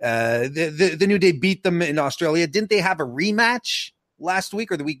Day. The New Day beat them in Australia. Didn't they have a rematch last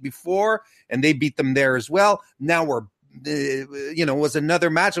week or the week before? And they beat them there as well. Now it was another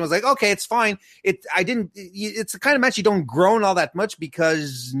match. And I was like, okay, it's fine. It's the kind of match you don't groan all that much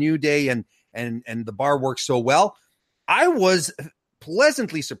because New Day and the Bar work so well. I was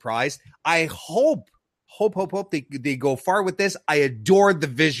pleasantly surprised. I hope they go far with this. I adored the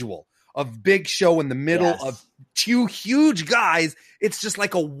visual of Big Show in the middle of 2 huge guys. It's just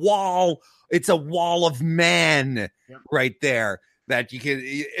like a wall. It's a wall of man right there that you can,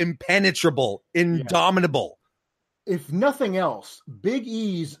 impenetrable, indomitable. If nothing else, Big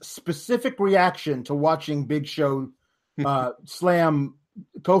E's specific reaction to watching Big Show slam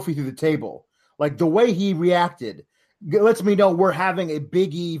Kofi through the table, like the way he reacted, lets me know we're having a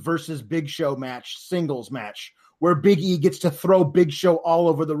Big E versus Big Show match, singles match, where Big E gets to throw Big Show all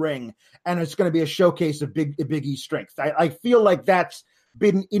over the ring, and it's going to be a showcase of Big E's strength. I feel like that's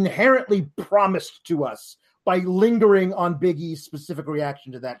been inherently promised to us by lingering on Big E's specific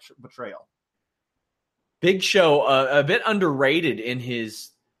reaction to that betrayal. Big Show, a bit underrated in his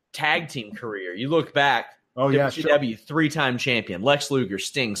tag team career. You look back, WCW, 3-time champion, Lex Luger,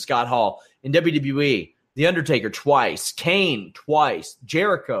 Sting, Scott Hall. In WWE, The Undertaker twice, Kane twice,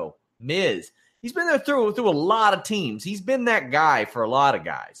 Jericho, Miz. He's been there through a lot of teams. He's been that guy for a lot of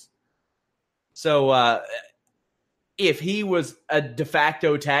guys. So if he was a de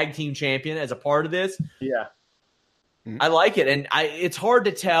facto tag team champion as a part of this, I like it. And it's hard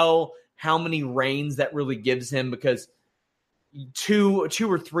to tell how many reigns that really gives him, because two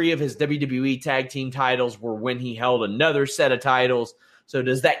or three of his WWE tag team titles were when he held another set of titles. So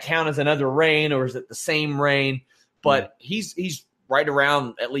does that count as another reign, or is it the same reign? But he's right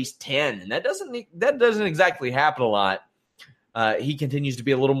around at least 10, and that doesn't exactly happen a lot. He continues to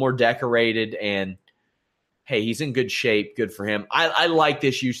be a little more decorated, and hey, he's in good shape. Good for him. I like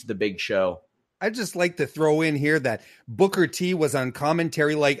this use of the Big Show. I'd just like to throw in here that Booker T was on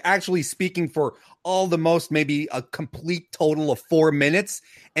commentary, like actually speaking for maybe a complete total of 4 minutes,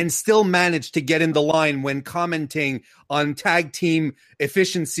 and still managed to get in the line when commenting on tag team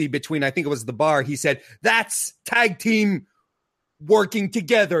efficiency between, I think it was the Bar. He said, "That's tag team working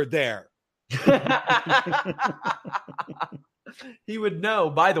together there." He would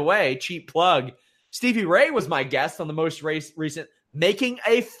know. By the way, cheap plug, Stevie Ray was my guest on the most recent Making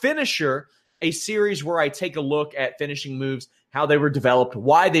a Finisher, a series where I take a look at finishing moves, how they were developed,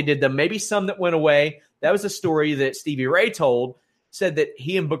 why they did them, maybe some that went away. That was a story that Stevie Ray told, said that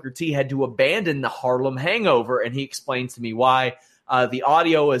he and Booker T had to abandon the Harlem Hangover, and he explains to me why. The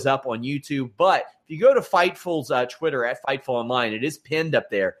audio is up on YouTube, but if you go to Fightful's Twitter at Fightful Online, it is pinned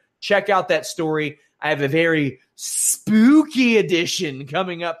up there. Check out that story. I have a very spooky edition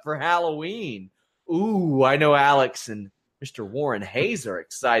coming up for Halloween. Ooh, I know Alex and Mr. Warren Hayes are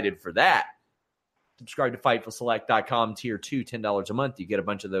excited for that. Subscribe to FightfulSelect.com, tier 2, $10 a month. You get a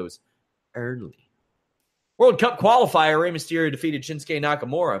bunch of those early. World Cup qualifier, Rey Mysterio defeated Shinsuke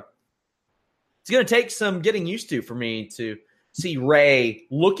Nakamura. It's going to take some getting used to for me to see Ray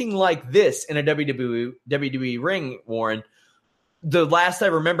looking like this in a WWE ring, Warren. The last I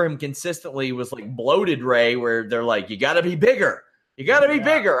remember him consistently was like bloated Ray, where they're like, you got to be bigger. You got to be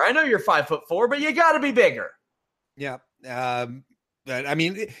bigger. I know you're 5'4", but you got to be bigger. Yeah. I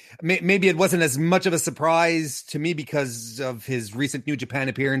mean, maybe it wasn't as much of a surprise to me because of his recent New Japan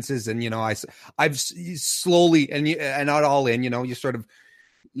appearances. And, I've slowly, and not all in, you sort of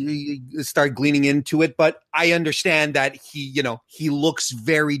you start gleaning into it. But I understand that he looks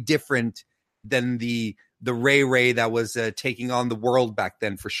very different than the Ray that was taking on the world back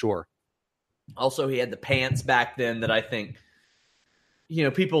then, for sure. Also, he had the pants back then that I think,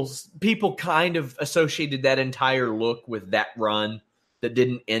 people kind of associated that entire look with that run that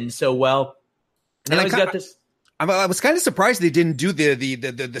didn't end so well. And he's got this. I was kind of surprised they didn't do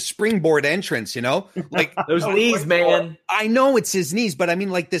the springboard entrance, like those knees, man. I know it's his knees, but I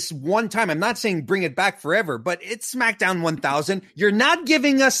mean, like this one time, I'm not saying bring it back forever, but it's SmackDown 1000. You're not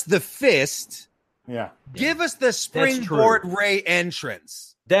giving us the fist. Yeah. Give us the springboard Ray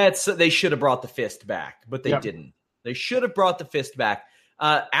entrance. They should have brought the fist back, but they didn't. They should have brought the fist back.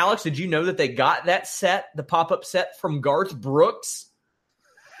 Alex, did you know that they got that set, the pop-up set, from Garth Brooks?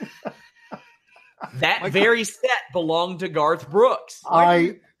 That very set belonged to Garth Brooks.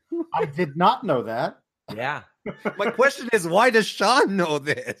 I did not know that. Yeah. My question is, why does Sean know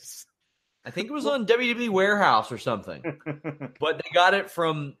this? I think it was on WWE Warehouse or something. But they got it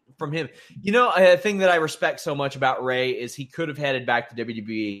from him. A thing that I respect so much about Ray is he could have headed back to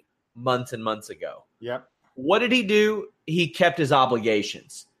WWE months and months ago. Yep. What did he do? He kept his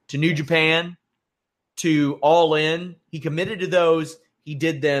obligations to New Japan, to All In. He committed to those. He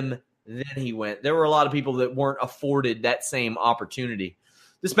did them. Then he went. There were a lot of people that weren't afforded that same opportunity.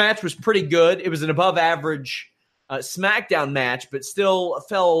 This match was pretty good. It was an above average SmackDown match, but still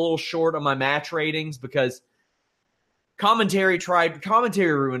fell a little short on my match ratings because commentary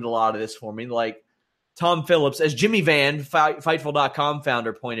ruined a lot of this for me. Like Tom Phillips, as Jimmy Van, Fightful.com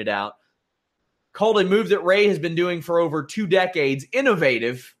founder, pointed out, called a move that Ray has been doing for over 2 decades,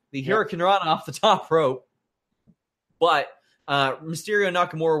 innovative, the Hurricane Rana off the top rope. But Mysterio and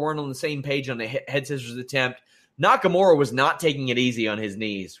Nakamura weren't on the same page on the head scissors attempt. Nakamura was not taking it easy on his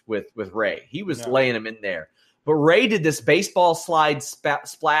knees with Ray. He was laying him in there. But Ray did this baseball slide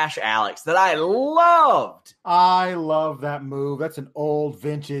splash, Alex, that I loved. I love that move. That's an old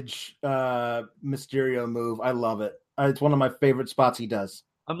vintage Mysterio move. I love it. It's one of my favorite spots he does.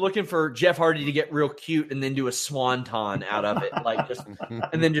 I'm looking for Jeff Hardy to get real cute and then do a swanton out of it,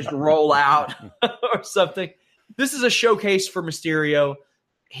 and then just roll out or something. This is a showcase for Mysterio.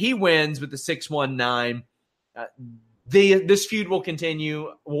 He wins with the 619. This feud will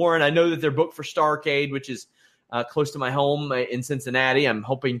continue. Warren, I know that they're booked for Starrcade, which is close to my home in Cincinnati. I'm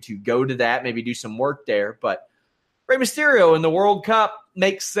hoping to go to that, maybe do some work there. But Rey Mysterio in the World Cup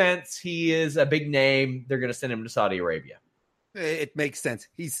makes sense. He is a big name. They're going to send him to Saudi Arabia. It makes sense.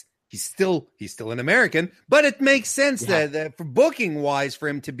 He's still an American, but it makes sense that for booking wise for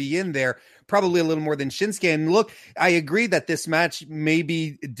him to be in there, probably a little more than Shinsuke. And look, I agree that this match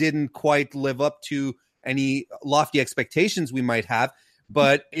maybe didn't quite live up to any lofty expectations we might have.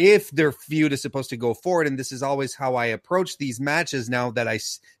 But if their feud is supposed to go forward, and this is always how I approach these matches now that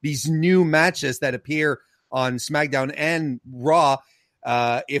these new matches that appear on SmackDown and Raw,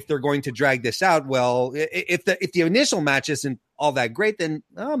 if they're going to drag this out, well, if the initial match isn't all that great, then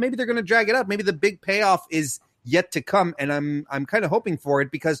maybe they're going to drag it out. Maybe the big payoff is yet to come, and I'm kind of hoping for it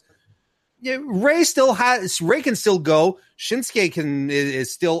because Ray can still go. Shinsuke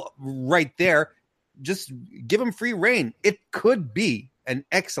is still right there. Just give him free reign. It could be an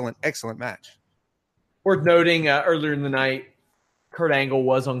excellent match. Worth noting, earlier in the night, Kurt Angle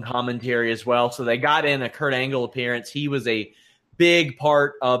was on commentary as well, so they got in a Kurt Angle appearance. He was a big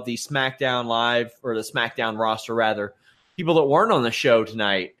part of the SmackDown Live, or the SmackDown roster, rather. People that weren't on the show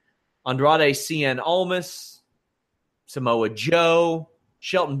tonight: Andrade Cien Almas, Samoa Joe,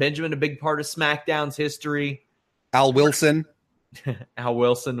 Shelton Benjamin, a big part of SmackDown's history. Al Wilson. Al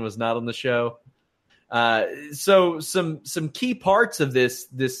Wilson was not on the show. So some key parts of this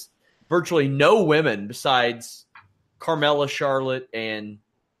virtually no women besides Carmella, Charlotte, and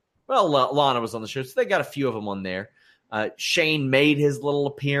Lana was on the show, so they got a few of them on there. Shane made his little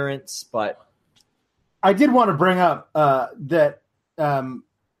appearance, but I did want to bring up that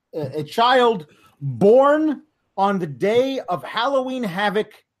a child born on the day of Halloween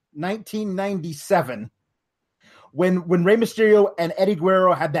Havoc 1997, when Rey Mysterio and Eddie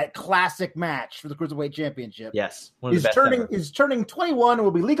Guerrero had that classic match for the Cruiserweight Championship. Yes, one of the best is turning 21 and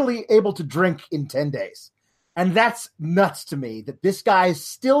will be legally able to drink in 10 days. And that's nuts to me that this guy is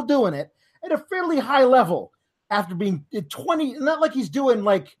still doing it at a fairly high level after being 20. Not like he's doing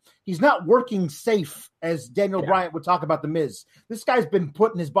he's not working safe, as Daniel Bryan would talk about The Miz. This guy's been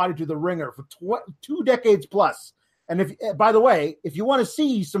putting his body through the ringer for 2 decades plus. And by the way, if you want to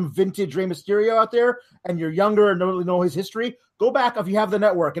see some vintage Rey Mysterio out there and you're younger and don't really know his history, go back if you have the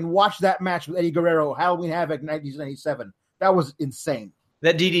network and watch that match with Eddie Guerrero, Halloween Havoc 1997. That was insane.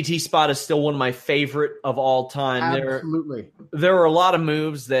 That DDT spot is still one of my favorite of all time. Absolutely. There are a lot of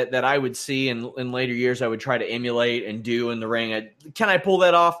moves that I would see in later years I would try to emulate and do in the ring. Can I pull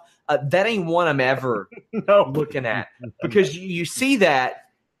that off? That ain't one I'm ever looking at. Because you see that,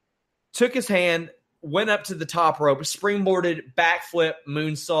 took his hand, went up to the top rope, springboarded, backflip,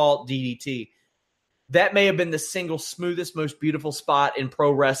 moonsault, DDT. That may have been the single smoothest, most beautiful spot in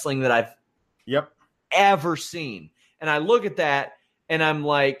pro wrestling that I've ever seen. And I look at that, and I'm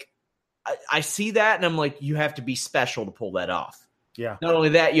like, I see that, and I'm like, you have to be special to pull that off. Yeah. Not only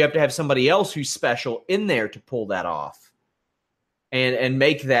that, you have to have somebody else who's special in there to pull that off, and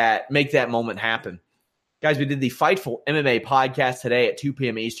make that moment happen. Guys, we did the Fightful MMA podcast today at 2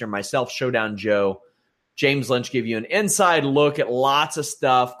 p.m. Eastern. Myself, Showdown Joe, James Lynch give you an inside look at lots of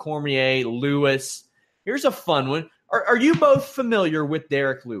stuff. Cormier, Lewis. Here's a fun one. Are you both familiar with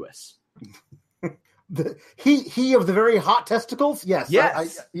Derek Lewis? He of the very hot testicles? Yes.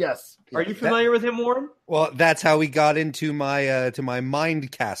 Yes. Are you familiar with him, Warren? Well, that's how he got into my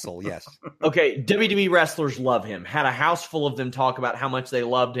mind castle. Yes. Okay. WWE wrestlers love him. Had a house full of them talk about how much they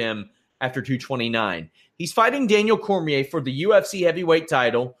loved him after 229. He's fighting Daniel Cormier for the UFC heavyweight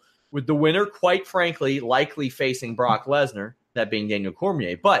title, with the winner, quite frankly, likely facing Brock Lesnar, that being Daniel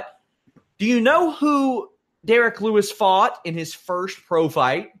Cormier. But do you know who Derek Lewis fought in his first pro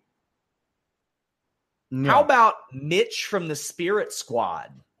fight? No. How about Mitch from the Spirit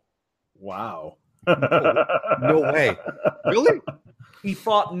Squad? Wow. No way. Really? He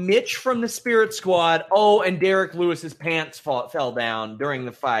fought Mitch from the Spirit Squad. Oh, and Derek Lewis's pants fell down during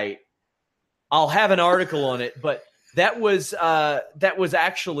the fight. I'll have an article on it, but that was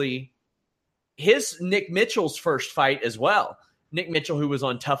actually Nick Mitchell's first fight as well. Nick Mitchell, who was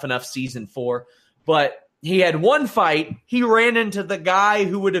on Tough Enough Season 4. But he had one fight. He ran into the guy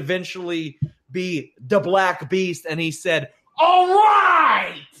who would eventually be the Black Beast, and he said, "All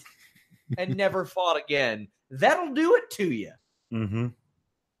right!" and never fought again. That'll do it to you. Mm-hmm.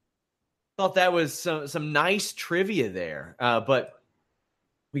 Thought that was some nice trivia there. But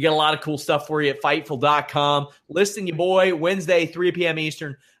we got a lot of cool stuff for you at Fightful.com. Listing your boy, Wednesday, 3 p.m.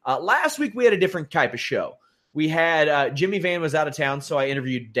 Eastern. Last week, we had a different type of show. We had Jimmy Van was out of town, so I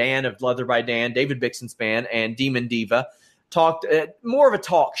interviewed Dan of Leather by Dan, David Bixenspan band, and Demon Diva. Talked more of a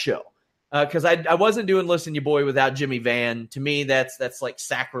talk show because I wasn't doing Listen Your Boy without Jimmy Van. To me, that's like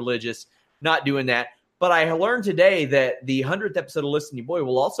sacrilegious, not doing that. But I learned today that the 100th episode of Listen Your Boy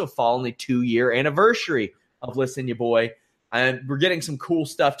will also fall on the 2-year anniversary of Listen Your Boy. And we're getting some cool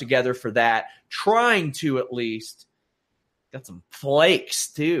stuff together for that. Trying to at least. Got some flakes,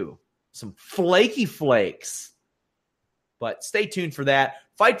 too. Some flaky flakes. But stay tuned for that.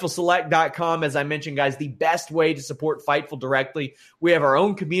 FightfulSelect.com, as I mentioned, guys, the best way to support Fightful directly. We have our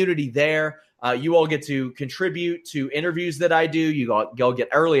own community there. You all get to contribute to interviews that I do. You all get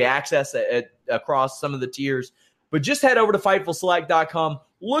early access across some of the tiers. But just head over to FightfulSelect.com.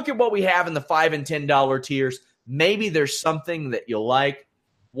 Look at what we have in the $5 and $10 tiers. Maybe there's something that you'll like.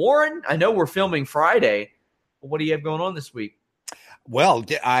 Warren, I know we're filming Friday. But what do you have going on this week? Well,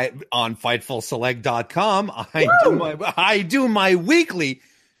 on FightfulSelect.com, I do my weekly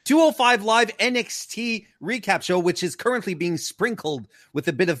 205 Live NXT recap show, which is currently being sprinkled with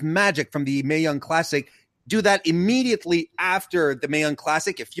a bit of magic from the Mae Young Classic. Do that immediately after the Mae Young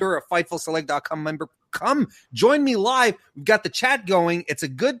Classic. If you're a FightfulSelect.com member, come join me live. We've got the chat going. It's a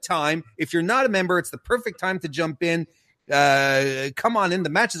good time. If you're not a member, it's the perfect time to jump in. Come on in. The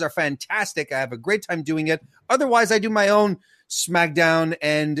matches are fantastic. I have a great time doing it. Otherwise, I do my own SmackDown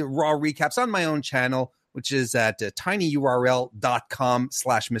and Raw recaps on my own channel, which is at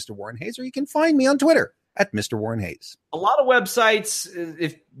tinyurl.com/Mr. Warren Hayes, or you can find me on Twitter at Mr. Warren Hayes. A lot of websites,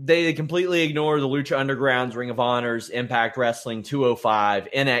 if they completely ignore the Lucha Undergrounds, Ring of Honors, Impact Wrestling, 205,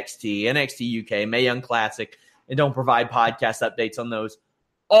 NXT, NXT UK, Mae Young Classic, and don't provide podcast updates on those.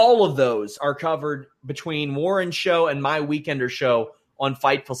 All of those are covered between Warren's show and my Weekender show on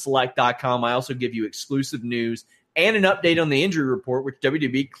FightfulSelect.com. I also give you exclusive news and an update on the injury report, which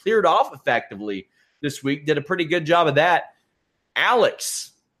WWE cleared off effectively this week. Did a pretty good job of that.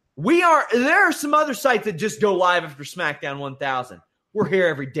 Alex, there are some other sites that just go live after SmackDown 1000. We're here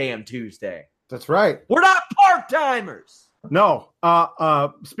every damn Tuesday. That's right. We're not part-timers. No.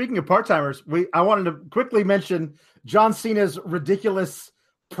 Speaking of part-timers, I wanted to quickly mention John Cena's ridiculous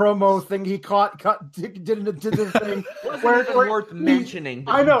promo thing he did the thing. Wasn't even worth mentioning.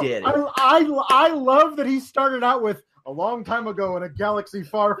 But I know. He did. I love that he started out with a long time ago in a galaxy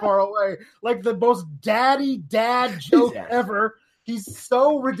far, far away, like the most dad joke ever. He's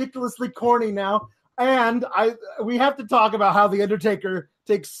so ridiculously corny now. And we have to talk about how the Undertaker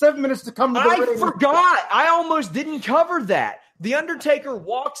takes 7 minutes to come to the ring. I forgot. I almost didn't cover that. The Undertaker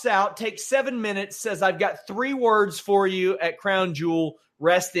walks out, takes 7 minutes, says, "I've got 3 words for you at Crown Jewel.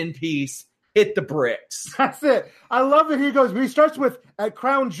 Rest in peace. Hit the bricks." That's it. I love that he goes. He starts with at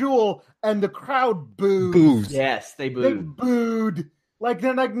Crown Jewel, and the crowd boos. Yes, they booed. They booed. Like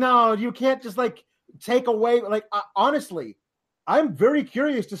they're like, no, you can't just like take away. Like honestly, I'm very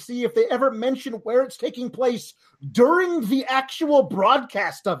curious to see if they ever mention where it's taking place during the actual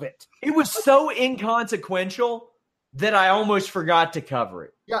broadcast of it. It was so inconsequential that I almost forgot to cover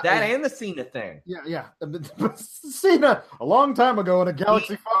it. Yeah, that and the Cena thing. Yeah. Cena a long time ago in a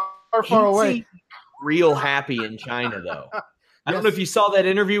galaxy far, far away. Real happy in China, though. I don't know if you saw that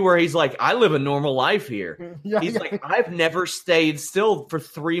interview where he's like, "I live a normal life here." He's like, "I've never stayed still for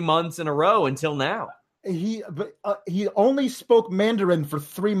 3 months in a row until now." He only spoke Mandarin for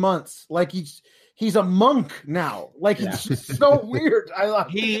 3 months. Like he's a monk now. Like it's just so weird. I like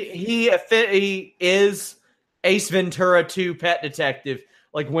he is Ace Ventura 2 Pet Detective.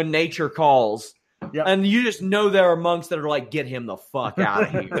 Like when nature calls. Yep. And you just know there are monks that are like, "Get him the fuck out of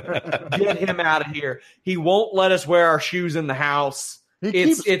here. Get him out of here. He won't let us wear our shoes in the house.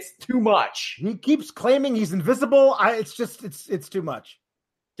 It's too much." He keeps claiming he's invisible. It's too much.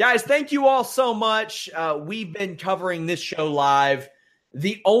 Guys, thank you all so much. We've been covering this show live,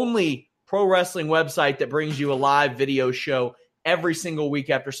 the only pro wrestling website that brings you a live video show every single week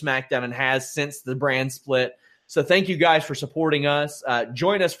after SmackDown and has since the brand split. So thank you guys for supporting us.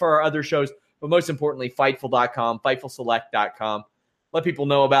 Join us for our other shows. But most importantly, Fightful.com, FightfulSelect.com. Let people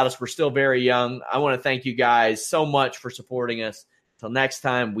know about us. We're still very young. I want to thank you guys so much for supporting us. Until next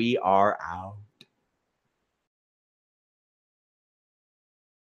time, we are out.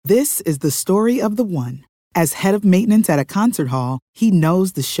 This is the story of the one. As head of maintenance at a concert hall, he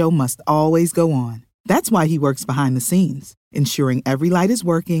knows the show must always go on. That's why he works behind the scenes, ensuring every light is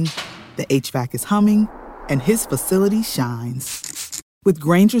working, the HVAC is humming, and his facility shines. With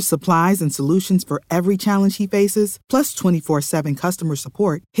Grainger's supplies and solutions for every challenge he faces, plus 24/7 customer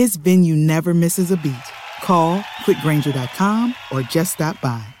support, his venue never misses a beat. Call quickgrainger.com or just stop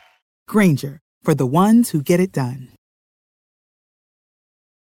by. Grainger, for the ones who get it done.